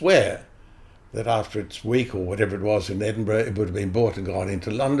would swear that after its week or whatever it was in Edinburgh, it would have been bought and gone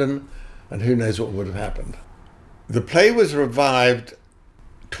into London, and who knows what would have happened. The play was revived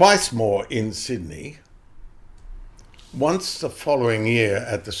twice more in Sydney, once the following year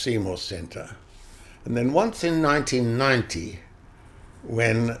at the Seymour Centre, and then once in 1990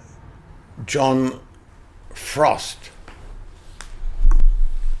 when John Frost,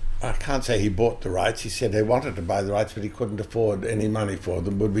 I can't say he bought the rights, he said they wanted to buy the rights but he couldn't afford any money for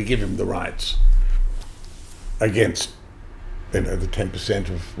them, would we give him the rights against the 10%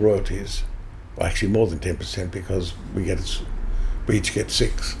 of royalties, well, actually more than 10% because we each get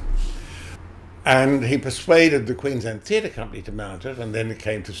 6%. And he persuaded the Queensland Theatre Company to mount it, and then it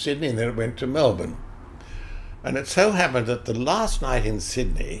came to Sydney, and then it went to Melbourne. And it so happened that the last night in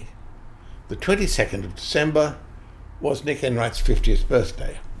Sydney, the 22nd of December, was Nick Enright's 50th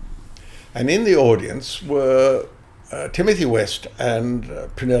birthday. And in the audience were Timothy West and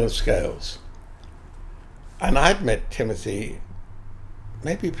Prunella Scales. And I'd met Timothy,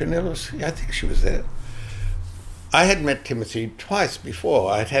 maybe Prunella, I think she was there. I had met Timothy twice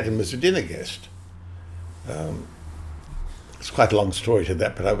before. I'd had him as a dinner guest. It's quite a long story to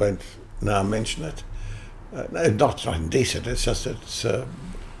that, but I won't now mention it. No, not indecent, it's just it's a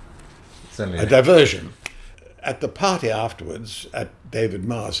diversion. At the party afterwards at David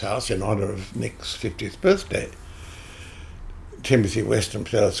Marr's house in honour of Nick's 50th birthday, Timothy West and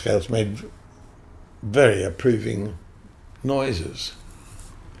Prunella Scales made very approving noises.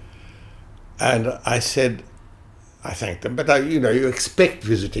 And I said, I thanked them, but you expect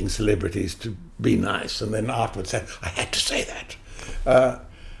visiting celebrities to be nice, and then afterwards I had to say that.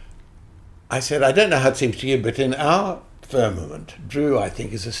 I said, I don't know how it seems to you, but in our firmament, Drew, I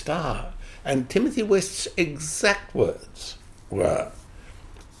think, is a star. And Timothy West's exact words were,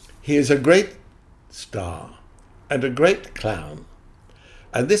 he is a great star and a great clown,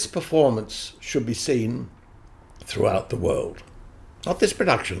 and this performance should be seen throughout the world. Not this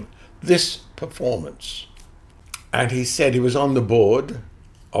production, this performance. And he said he was on the board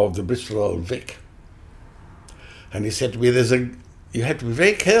of the Bristol Old Vic. And he said to me, you have to be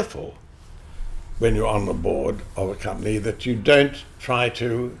very careful when you're on the board of a company that you don't try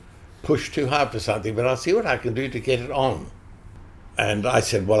to push too hard for something, but I'll see what I can do to get it on. And I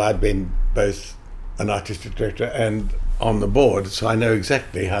said, well, I've been both an artistic director and on the board, so I know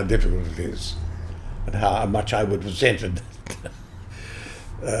exactly how difficult it is and how much I would resent it.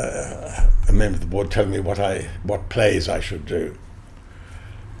 A member of the board telling me what plays I should do.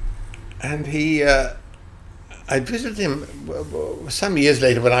 And I visited him some years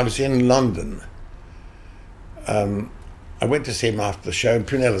later when I was in London. I went to see him after the show, and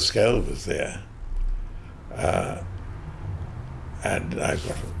Prunella Scale was there. And I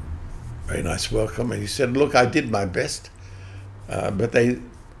got a very nice welcome, and he said, look, I did my best, but he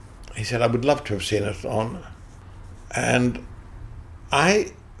said, I would love to have seen it on. And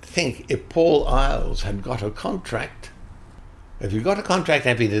I think if Paul Isles had got a contract, if he got a contract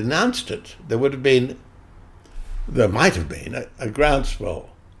and if he'd announced it, there might have been a groundswell.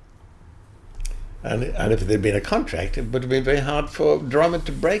 And if there'd been a contract, it would have been very hard for Drummond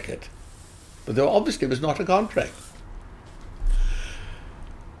to break it. But there obviously was not a contract.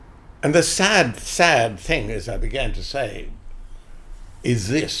 And the sad thing, as I began to say, is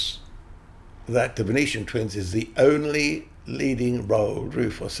this, that the Venetian Twins is the only leading role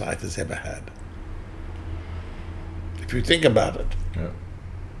Drew Forsyth has ever had. If you think about it. Yeah.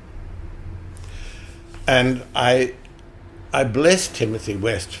 And I bless Timothy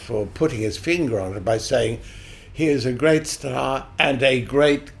West for putting his finger on it by saying he is a great star and a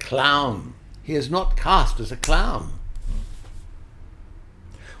great clown. He is not cast as a clown.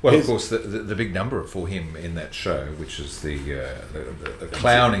 Well, of course, the big number for him in that show, which is the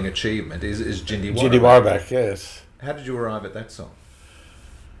clowning achievement, is Jindy Warraback. Jindy Warraback, yes. How did you arrive at that song?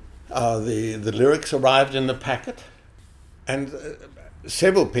 The lyrics arrived in the packet, and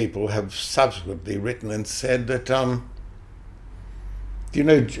several people have subsequently written and said that, do you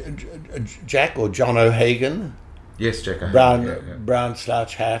know Jack or John O'Hagan? Yes, Jack O'Hagan. Brown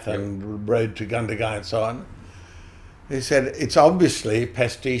slouch hat and Road to Gundagai and so on. He said, it's obviously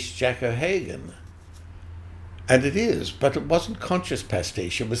pastiche Jack O'Hagan. And it is, but it wasn't conscious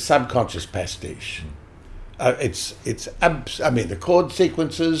pastiche, it was subconscious pastiche. The chord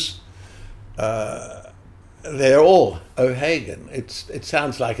sequences, they're all O'Hagan. It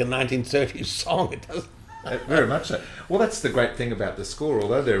sounds like a 1930s song, it doesn't. Very much so. Well, that's the great thing about the score,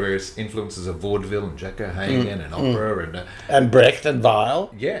 although there are various influences of vaudeville and Jack O'Hagan and opera and Brecht and Weill.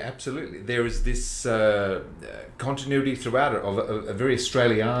 Yeah, absolutely. There is this continuity throughout it of a very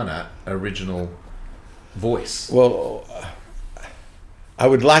Australiana original voice. Well, I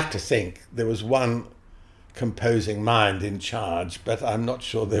would like to think there was one composing mind in charge, but I'm not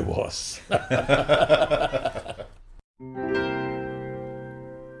sure there was.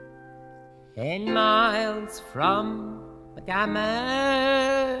 10 miles from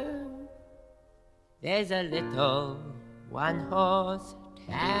Bagamo, there's a little one-horse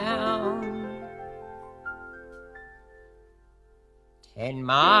town. 10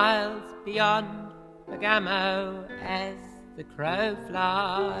 miles beyond Bagamo as the crow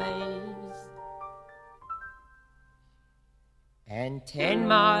flies, and 10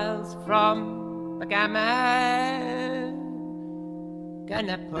 miles from Bagamo,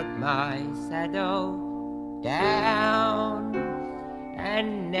 gonna put my saddle down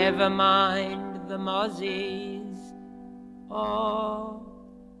and never mind the mozzies or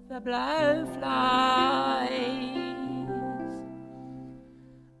the blowflies.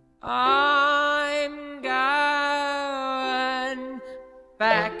 I'm going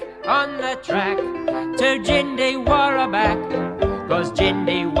back on the track to Jindy Warraback, 'cause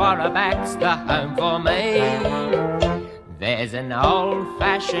Jindy Warraback's the home for me. There's an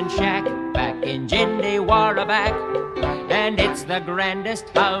old-fashioned shack back in Jindy Warraback, and it's the grandest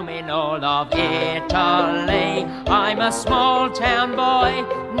home in all of Italy. I'm a small-town boy,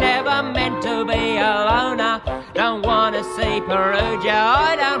 never meant to be a loner. Don't want to see Perugia,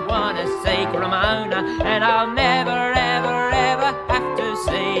 I don't want to see Cremona, and I'll never, ever, ever have to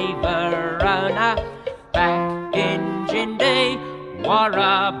see Verona. Back in Jindy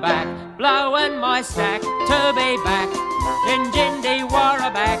Warraback, blowing my sack to be back in Jindy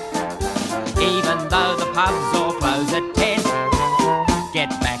Warraback. Even though the pubs all close at 10, get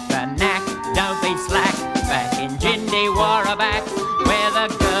back the knack, don't be slack. Back in Jindy Warraback, where the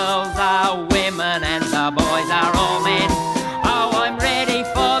girls are women and the boys are all men. Oh, I'm ready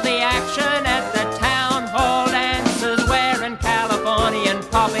for the action at the town hall dances, wearing Californian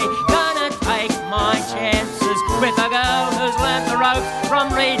poppy. Gonna take my chances with a girl who's learnt the ropes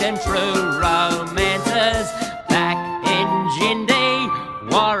from reading true romances. Back in Jindy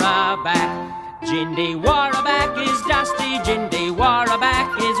Warraback. Jindy Warraback is dusty, Jindy Warraback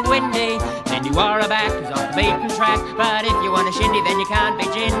is windy. Jindy Warraback is off the beaten track, but if you want a shindy then you can't be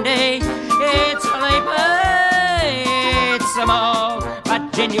Jindy. It's sleepy, it's a mole,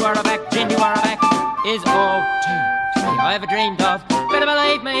 but Jindy Warraback is all too I ever dreamed of. Better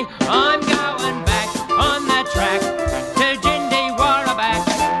believe me, I'm going back on the track to Jindy Warraback.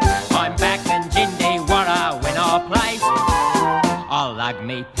 I'm back in Jindy Warra when I place. I'll lug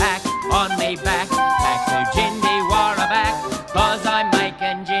me pack on me back to Jindy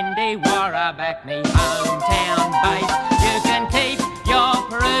back, me hometown base. You can keep your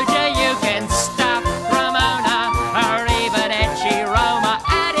Perugia, you can stuff Cremona, or even Etchi Roma,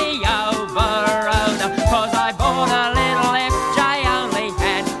 addio Verona. 'Cause I bought a little FJ, only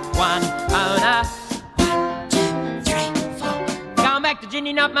had one owner. 1, 2, 3, 4. Going back to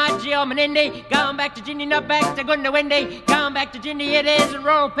Ginny, not my Gio Menindi. Going back to Ginny, not back to Gunda Windy. Going back to Ginny, it isn't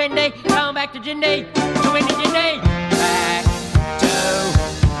Rural Pindy. Going back to Ginny, to Windy Ginny. Back to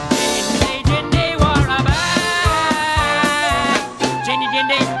Ginny, Ginny, Warra back. Ginny,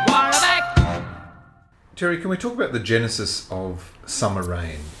 Ginny, Warra back. Terry, can we talk about the genesis of Summer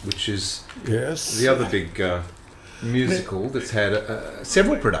Rain, which is Yes. the other big musical that's had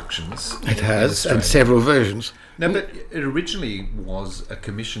several productions? It in has, Australia. and several versions. No, but it originally was a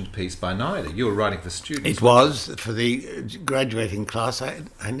commissioned piece by NIDA. You were writing for students. It was for the graduating class.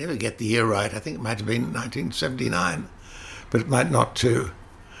 I never get the year right. I think it might have been 1979, but it might not too.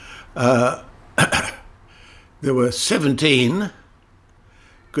 There were 17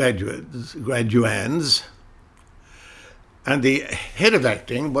 graduands, and the head of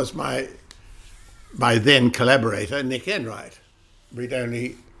acting was my then collaborator, Nick Enright. We'd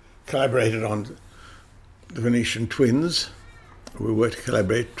only collaborated on The Venetian Twins. We were to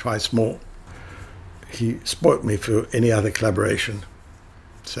collaborate twice more. He spoilt me for any other collaboration.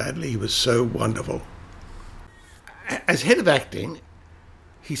 Sadly, he was so wonderful. As head of acting,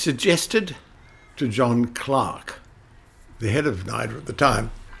 he suggested to John Clark, the head of NIDA at the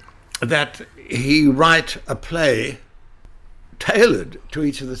time, that he write a play tailored to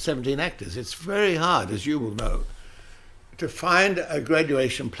each of the 17 actors. It's very hard, as you will know, to find a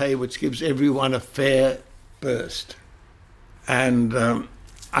graduation play which gives everyone a fair burst. And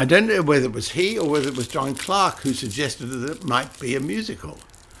I don't know whether it was he or whether it was John Clark who suggested that it might be a musical.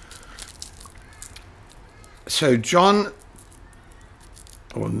 So John,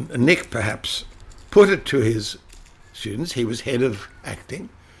 or Nick perhaps, put it to his students. He was head of acting.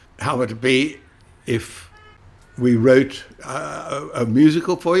 How would it be if we wrote a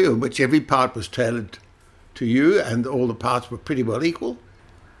musical for you in which every part was tailored to you and all the parts were pretty well equal?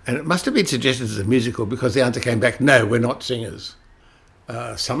 And it must have been suggested as a musical because the answer came back, no, we're not singers.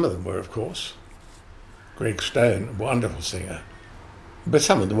 Some of them were, of course. Greg Stone, a wonderful singer. But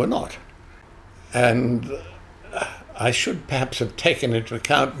some of them were not. And I should perhaps have taken into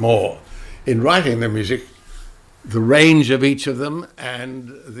account more in writing the music, the range of each of them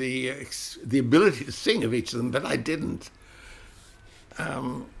and the ability to sing of each of them, but I didn't.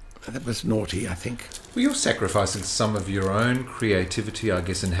 That was naughty, I think. Well, you're sacrificing some of your own creativity, I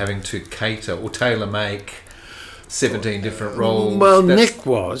guess, in having to cater or tailor-make 17 different roles. Well, Nick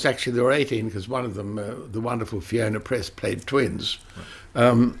was. Actually, there were 18 because one of them, the wonderful Fiona Press, played twins.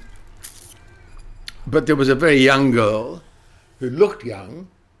 But there was a very young girl who looked young,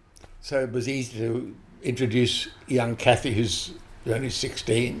 so it was easy to introduce young Kathy, who's only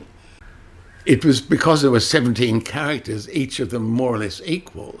 16. It was because there were 17 characters, each of them more or less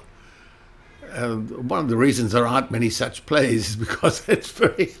equal. One of the reasons there aren't many such plays is because it's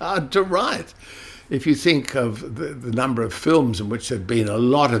very hard to write. If you think of the number of films in which there have been a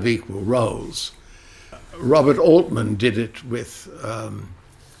lot of equal roles, Robert Altman did it with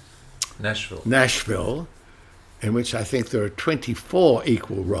Nashville, in which I think there are 24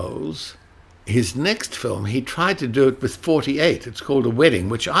 equal roles. His next film, he tried to do it with 48. It's called A Wedding,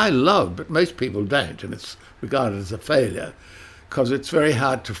 which I love, but most people don't, and it's regarded as a failure because it's very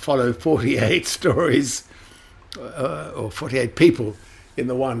hard to follow 48 stories or 48 people in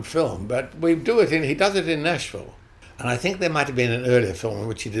the one film. But he does it in Nashville. And I think there might have been an earlier film in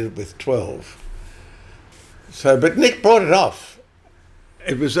which he did it with 12. But Nick brought it off.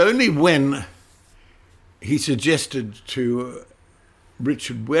 It was only when he suggested to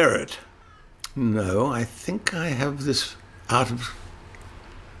Richard Werrett, no, I think I have this out of...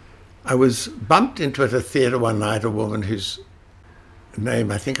 I was bumped into at a theatre one night, a woman whose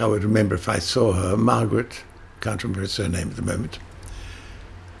name I think I would remember if I saw her, Margaret, can't remember her surname at the moment,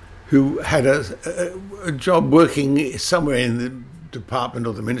 who had a job working somewhere in the department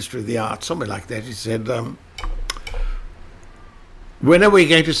or the Ministry of the Arts, somewhere like that. She said, when are we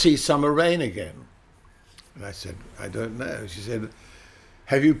going to see Summer Rain again? And I said, I don't know. She said,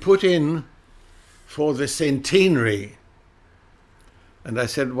 have you put in for the centenary? And I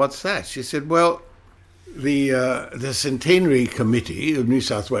said, what's that? She said, well, the Centenary Committee of New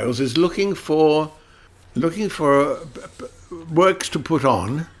South Wales is looking for works to put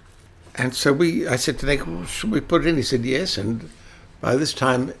on. And so I said to Nick, well, should we put it in? He said, yes. And by this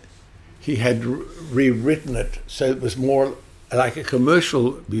time, he had rewritten it so it was more like a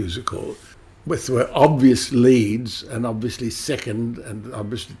commercial musical. were obvious leads and obviously second and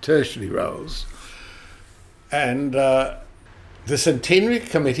obviously tertiary roles. And the Centenary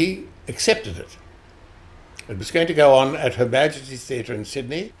Committee accepted it. It was going to go on at Her Majesty's Theatre in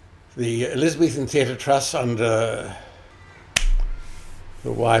Sydney. The Elizabethan Theatre Trust, under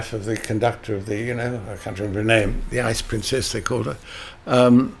the wife of the conductor of the, I can't remember her name, the Ice Princess they called her,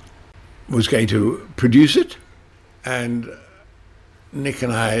 was going to produce it. And Nick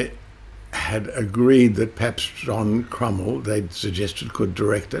and I had agreed that perhaps John Crummell, they'd suggested, could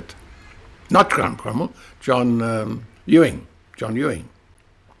direct it. Not John Crummell, John Ewing,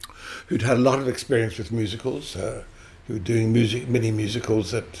 who'd had a lot of experience with musicals. He was doing mini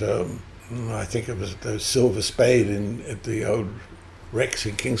musicals at, I think it was the Silver Spade at the old Rex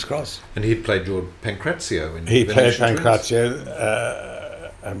in King's Cross. And he played Lord Pancrazio in He played Venetian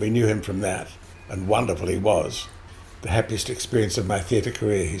Pancrazio, and we knew him from that. And wonderful he was. The happiest experience of my theatre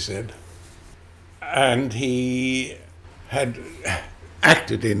career, he said. And he had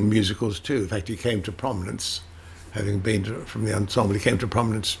acted in musicals too. In fact, he came to prominence, having been from the ensemble, he came to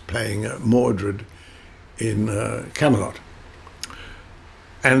prominence playing Mordred in Camelot.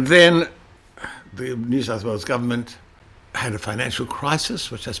 And then the New South Wales government had a financial crisis,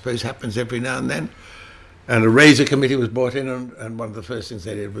 which I suppose happens every now and then, and a Razor Committee was brought in, and one of the first things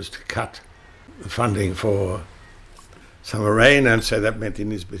they did was to cut the funding for Summer Rain, and so that meant the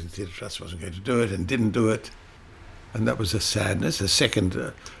Elizabethan Theatre Trust wasn't going to do it and didn't do it. And that was a sadness. A second,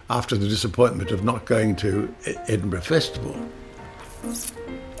 after the disappointment of not going to Edinburgh Festival,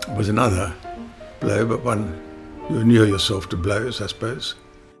 was another blow, but one you inure yourself to blows, I suppose.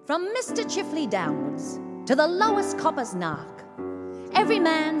 From Mr. Chifley downwards to the lowest copper's nark, every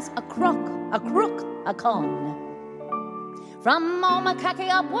man's a crook, a con. From Mulmacaki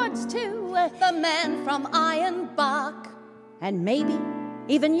upwards to the man from Ironbark, and maybe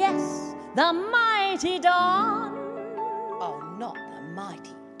even, yes, the mighty Don. Oh, not the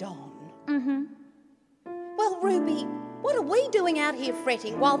mighty Don. Mm-hmm. Well, Ruby, what are we doing out here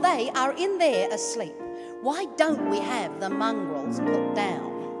fretting while they are in there asleep? Why don't we have the mongrels put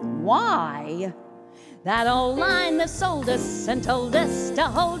down? Why? That old line that sold us and told us to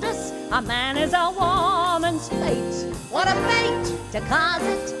hold us, a man is a woman's fate. What a fate! To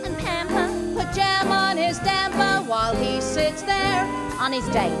closet and pamper, Put jam on his damper while he sits there on his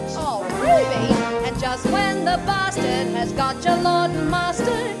date. Oh, Ruby! And just when the bastard has got your lord and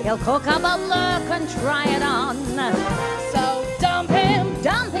master, he'll cook up a lurk and try it on. So dump him,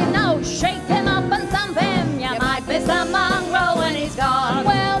 no, shake him up and thump him. You might miss a mongrel when he's gone.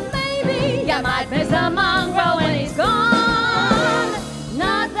 Well, maybe you might miss a mongrel when he's gone.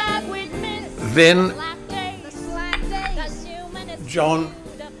 Not that we'd miss Then the slack days. John,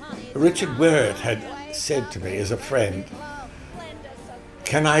 Richard Wirrett had said to me as a friend,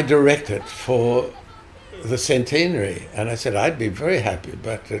 can I direct it for the centenary? And I said, I'd be very happy,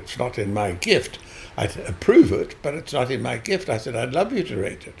 but it's not in my gift. I'd approve it, but it's not in my gift. I said, I'd love you to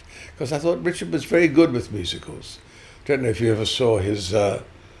direct it, because I thought Richard was very good with musicals. Don't know if you ever saw his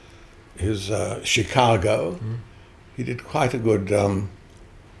Chicago. Mm. He did quite a good, the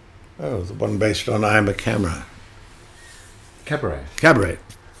one based on I Am a Camera. Cabaret.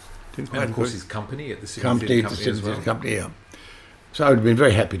 And of course his company at the Sydney Company, Theatre Company as well. Company, yeah. So I would have been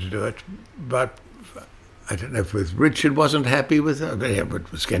very happy to do it, but I don't know if Richard wasn't happy with it, but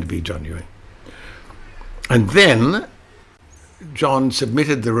it was going to be John Ewing. And then John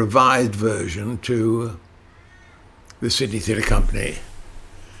submitted the revised version to the Sydney Theatre Company,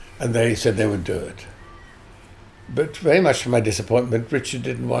 and they said they would do it. But very much to my disappointment, Richard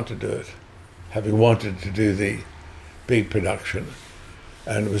didn't want to do it, having wanted to do the big production.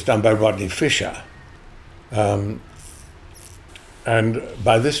 And it was done by Rodney Fisher. And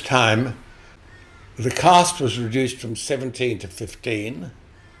by this time, the cast was reduced from 17 to 15.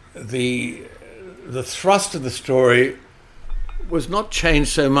 The thrust of the story was not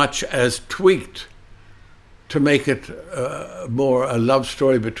changed so much as tweaked to make it more a love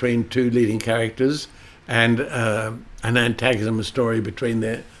story between two leading characters and an antagonism story between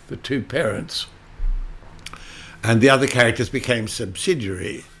the two parents. And the other characters became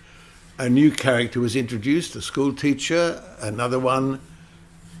subsidiary. A new character was introduced, a school teacher, another one,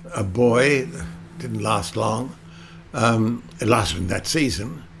 a boy, didn't last long. It lasted in that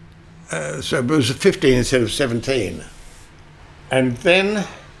season. So it was 15 instead of 17. And then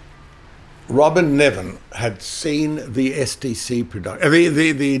Robin Nevin had seen the STC production,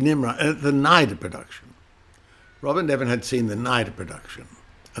 the NIDA production. Robin Nevin had seen the NIDA production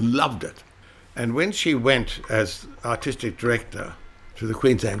and loved it. And when she went as artistic director to the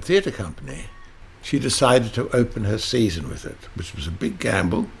Queensland Theatre Company, she decided to open her season with it, which was a big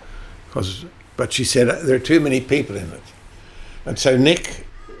gamble, But she said there are too many people in it. And so Nick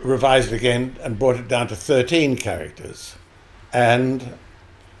revised it again and brought it down to 13 characters. And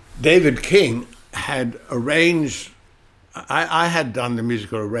David King had arranged, I had done the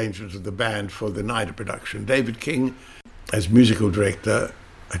musical arrangements of the band for the NIDA production. David King, as musical director,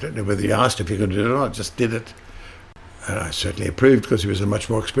 I don't know whether he asked if he could do it or not, just did it. And I certainly approved because he was a much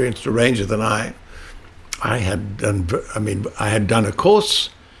more experienced arranger than I. I had done a course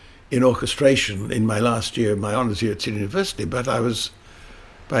in orchestration in my last year, my honours year at Sydney University, but I was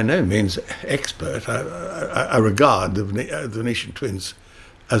by no means expert. I regard the Venetian Twins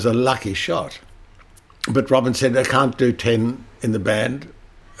as a lucky shot. But Robin said, I can't do 10 in the band,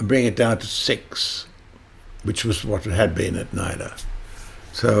 bring it down to 6, which was what it had been at NIDA.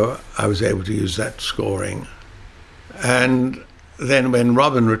 So I was able to use that scoring. And then when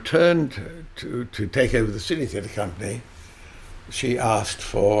Robin returned to take over the Sydney Theatre Company, she asked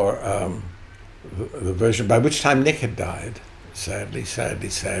for the version, by which time Nick had died, sadly,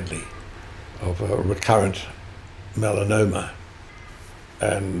 of a recurrent melanoma.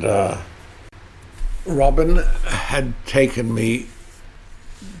 And Robin had taken me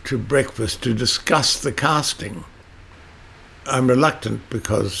to breakfast to discuss the casting. I'm reluctant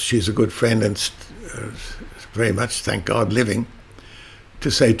because she's a good friend and very much, thank God, living,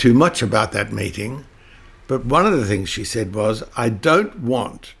 to say too much about that meeting. But one of the things she said was, I don't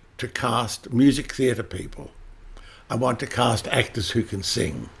want to cast music theatre people. I want to cast actors who can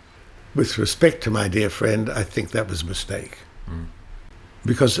sing. With respect to my dear friend, I think that was a mistake. Mm.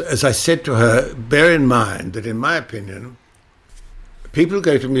 Because, as I said to her, bear in mind that, in my opinion, people who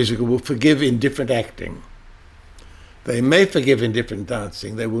go to musical will forgive indifferent acting. They may forgive indifferent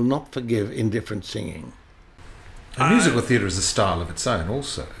dancing. They will not forgive indifferent singing. And musical theatre is a style of its own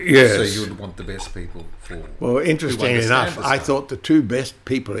also. Yes. So you would want the best people for... Well, interestingly enough, I thought the two best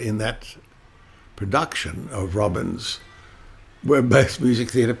people in that production of Robin's were both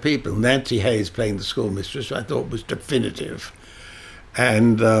music theatre people. Nancy Hayes playing the schoolmistress, I thought was definitive.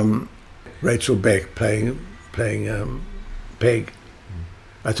 And Rachel Beck playing Peg.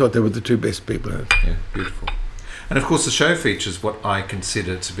 I thought they were the two best people in it. Yeah, beautiful. And of course the show features what I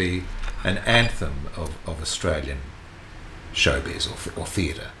consider to be an anthem of Australian showbiz or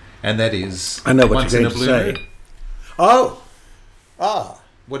theatre, and that is I know what Once you're in a going to Blue say. Moon.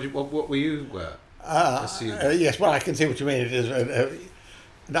 What were you yes, well, I can see what you mean. It is.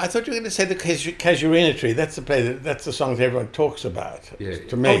 I thought you were going to say the Casuarina. That's the play. That's the song that everyone talks about. Yeah.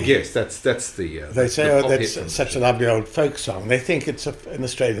 To me, Oh yes, that's the. They say, the "Oh, pop that's hit such a lovely old folk song." They think it's an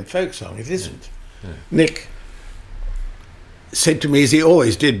Australian folk song. It isn't. Yeah. Nick said to me, as he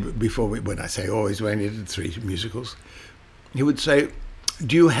always did before, when I say always, when he did 3 musicals, he would say,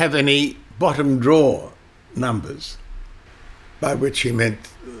 do you have any bottom drawer numbers? By which he meant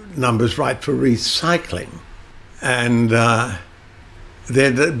numbers right for recycling. And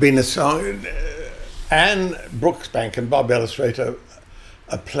there'd been a song, Anne Brooksbank and Bob Ellis wrote a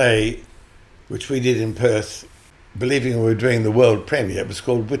play which we did in Perth, believing we were doing the world premiere. It was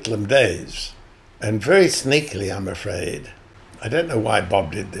called Whitlam Days. And very sneakily, I'm afraid, I don't know why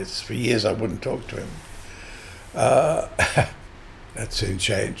Bob did this. For years I wouldn't talk to him. That soon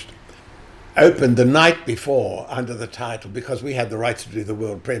changed. Opened the night before under the title, because we had the rights to do the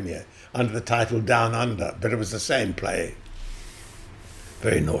world premiere, under the title Down Under, but it was the same play.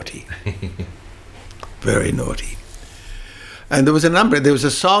 Very naughty. Very naughty. And there was a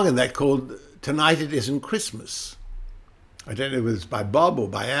song in that called Tonight It Isn't Christmas. I don't know if it was by Bob or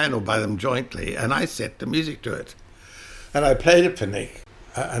by Anne or by them jointly, and I set the music to it. And I played it for Nick,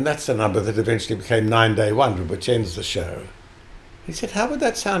 and that's the number that eventually became 9 Day Wonder, which ends the show. He said, how would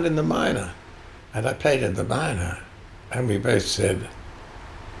that sound in the minor? And I played in the minor, and we both said,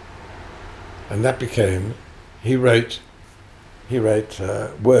 and that became, he wrote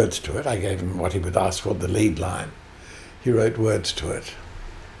words to it. I gave him what he would ask for, the lead line. He wrote words to it.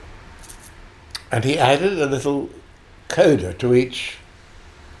 And he added a little coda to each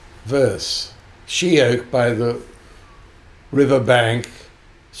verse. She-oak by the riverbank,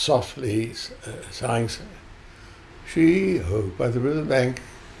 softly sighing. She-oak by the riverbank,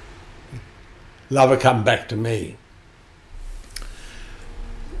 lover come back to me.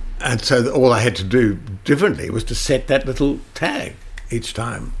 And so all I had to do differently was to set that little tag each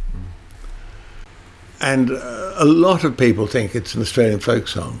time. And a lot of people think it's an Australian folk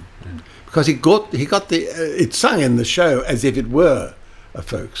song because he got it's sung in the show as if it were a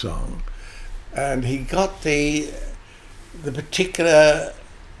folk song, and he got the particular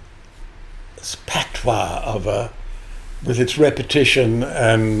patois of with its repetition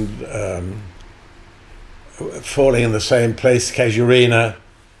and falling in the same place, Casuarina,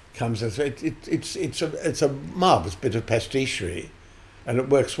 comes in. So it's a marvellous bit of pastichery, and it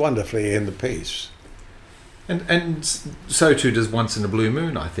works wonderfully in the piece. And so too does Once in a Blue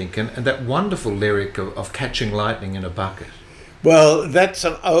Moon, I think, and that wonderful lyric of catching lightning in a bucket. Well, that's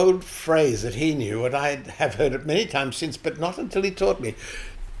an old phrase that he knew, and I have heard it many times since, but not until he taught me.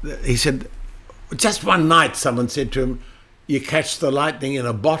 He said, just one night someone said to him, you catch the lightning in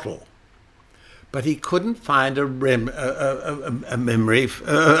a bottle. But he couldn't find a rhyme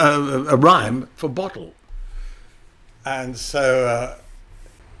for bottle. And so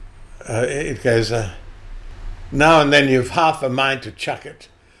it goes, now and then you've half a mind to chuck it.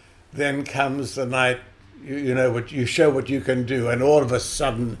 Then comes the night, you show what you can do, and all of a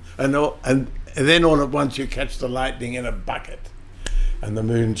sudden, and then all at once you catch the lightning in a bucket, and the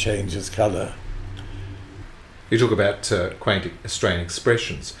moon changes colour. You talk about quaint Australian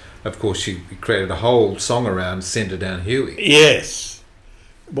expressions. Of course, you created a whole song around Send Her Down Huey. Yes.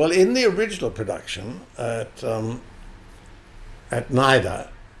 Well, in the original production at NIDA,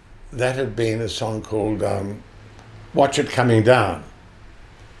 that had been a song called Watch It Coming Down.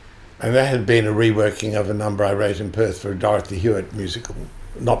 And that had been a reworking of a number I wrote in Perth for a Dorothy Hewitt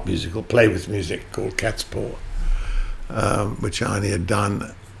play with music called Cat's Paw, which I only had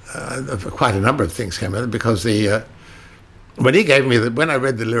done. Quite a number of things came out because when he gave me when I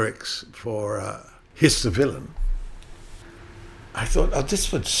read the lyrics for Hiss the Villain, I thought,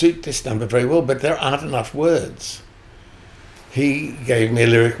 this would suit this number very well, but there aren't enough words. He gave me a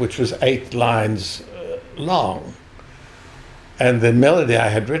lyric which was 8 lines long, and the melody I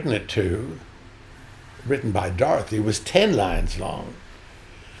had written it to, written by Dorothy, was 10 lines long.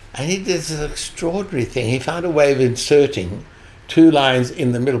 And he did this extraordinary thing. He found a way of inserting 2 lines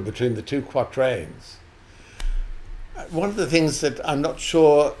in the middle between the 2 quatrains. One of the things that I'm not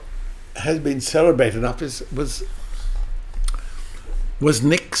sure has been celebrated enough was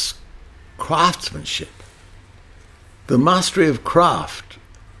Nick's craftsmanship, the mastery of craft.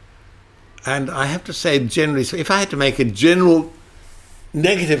 And I have to say, generally, so if I had to make a general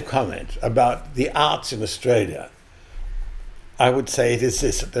negative comment about the arts in Australia, I would say it is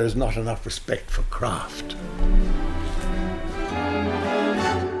this, that there is not enough respect for craft.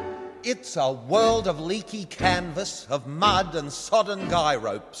 It's a world of leaky canvas, of mud and sodden guy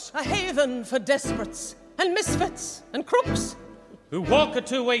ropes. A haven for desperates and misfits and crooks who walk a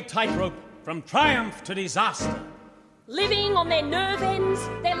two-way tightrope from triumph to disaster. Living on their nerve ends,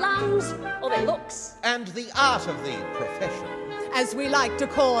 their lungs, or their looks. And the art of the profession, as we like to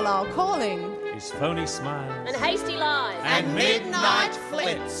call our calling, is phony smiles and hasty lies and midnight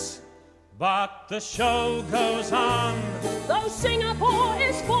flits. But the show goes on, though Singapore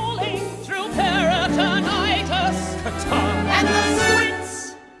is falling through peritonitis, Catan, and the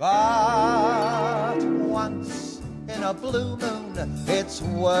slits. But once in a blue moon, it's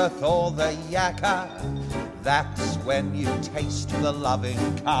worth all the yakka. That's when you taste the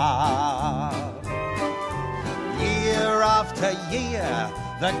loving car. Year after year,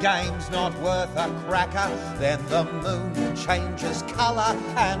 the game's not worth a cracker. Then the moon changes colour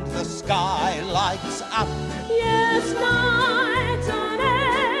and the sky lights up. Yes, night on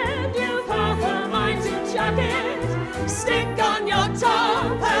end, you've half a mind to chuck it. Stick on your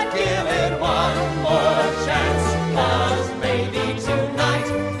top and give it one more chance. 'Cause maybe tonight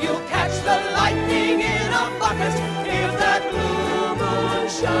you'll catch the lightning in a bucket. If that blue moon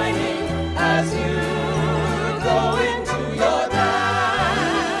shining as you go into your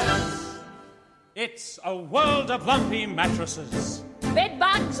dance. It's a world of lumpy mattresses, Bed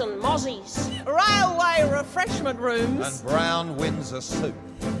bugs and mozzies, railway refreshment rooms, and brown Windsor soup,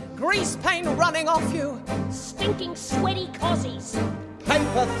 grease paint running off you, stinking sweaty cozies,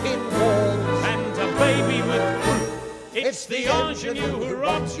 paper thin walls, and a baby with croup. It's the ingenue who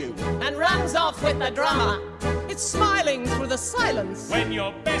robs you and runs off with the drummer. It's smiling through the silence when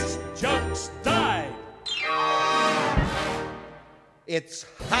your best jokes die. It's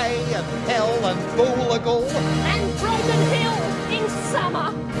hay and hell and boolagoo and Broken Hill in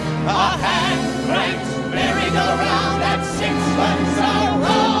summer. A hand-cranked merry-go-round at sixpence a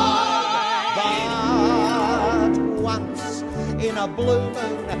ride. But once in a blue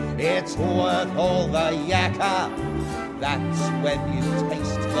moon, it's worth all the yakka. That's when you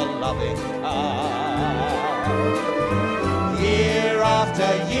taste the loving car. Year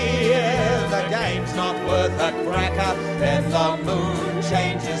after year, the game's not worth a cracker. Then the moon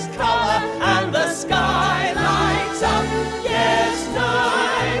changes colour and the sky lights up. Yes,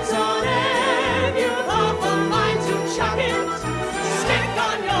 night on end, you've half a mind to chuck it. Stick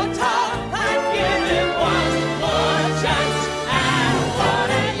on your top and give it one more chance. And what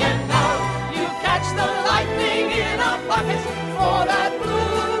do you know? You catch the lightning in a bucket for that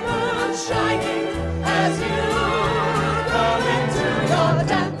blue moon.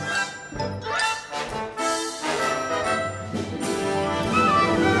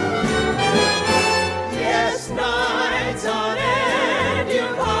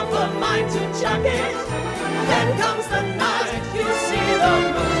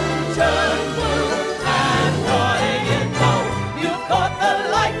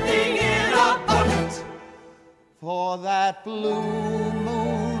 that blue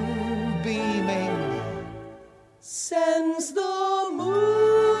moon beaming sends the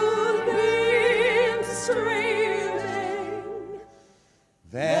moonbeams streaming.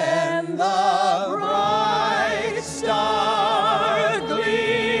 Then the bright star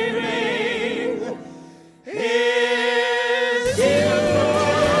gleaming is you.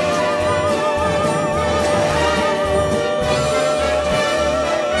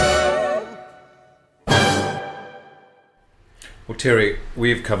 Well, Terry,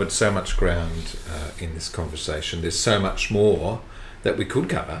 we've covered so much ground in this conversation. There's so much more that we could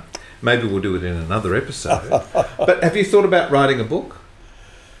cover. Maybe we'll do it in another episode. But have you thought about writing a book?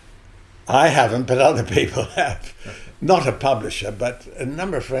 I haven't, but other people have. Not a publisher, but a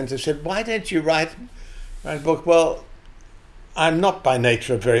number of friends have said, why don't you write a book? Well, I'm not by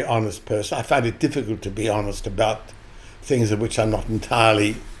nature a very honest person. I find it difficult to be honest about things of which I'm not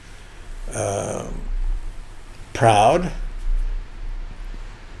entirely proud.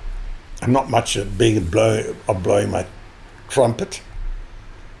 I'm not much at blowing my trumpet.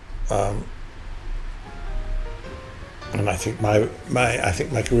 And I think my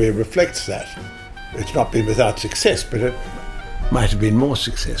career reflects that. It's not been without success, but it might have been more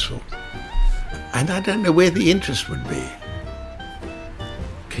successful. And I don't know where the interest would be.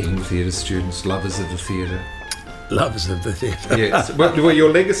 Keen theatre students, lovers of the theatre. Lovers of the theatre. Yes. Well, your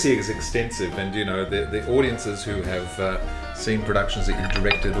legacy is extensive, and you know the audiences who have seen productions that you've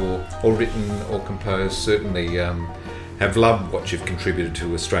directed or written or composed certainly have loved what you've contributed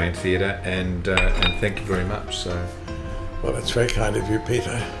to Australian theatre, and thank you very much. So. Well, that's very kind of you,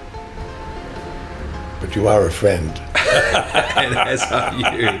 Peter. But you are a friend. And as are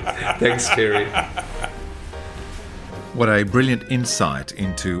you. Thanks, Terry. What a brilliant insight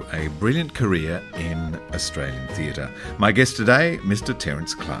into a brilliant career in Australian theatre. My guest today, Mr.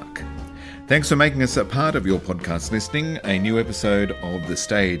 Terence Clark. Thanks for making us a part of your podcast listening. A new episode of the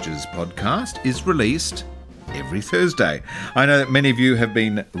Stages podcast is released every Thursday. I know that many of you have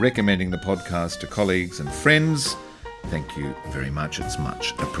been recommending the podcast to colleagues and friends. Thank you very much. It's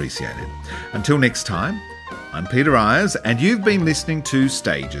much appreciated. Until next time, I'm Peter Ayres, and you've been listening to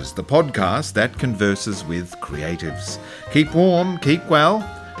Stages, the podcast that converses with creatives. Keep warm, keep well.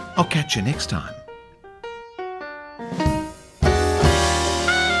 I'll catch you next time.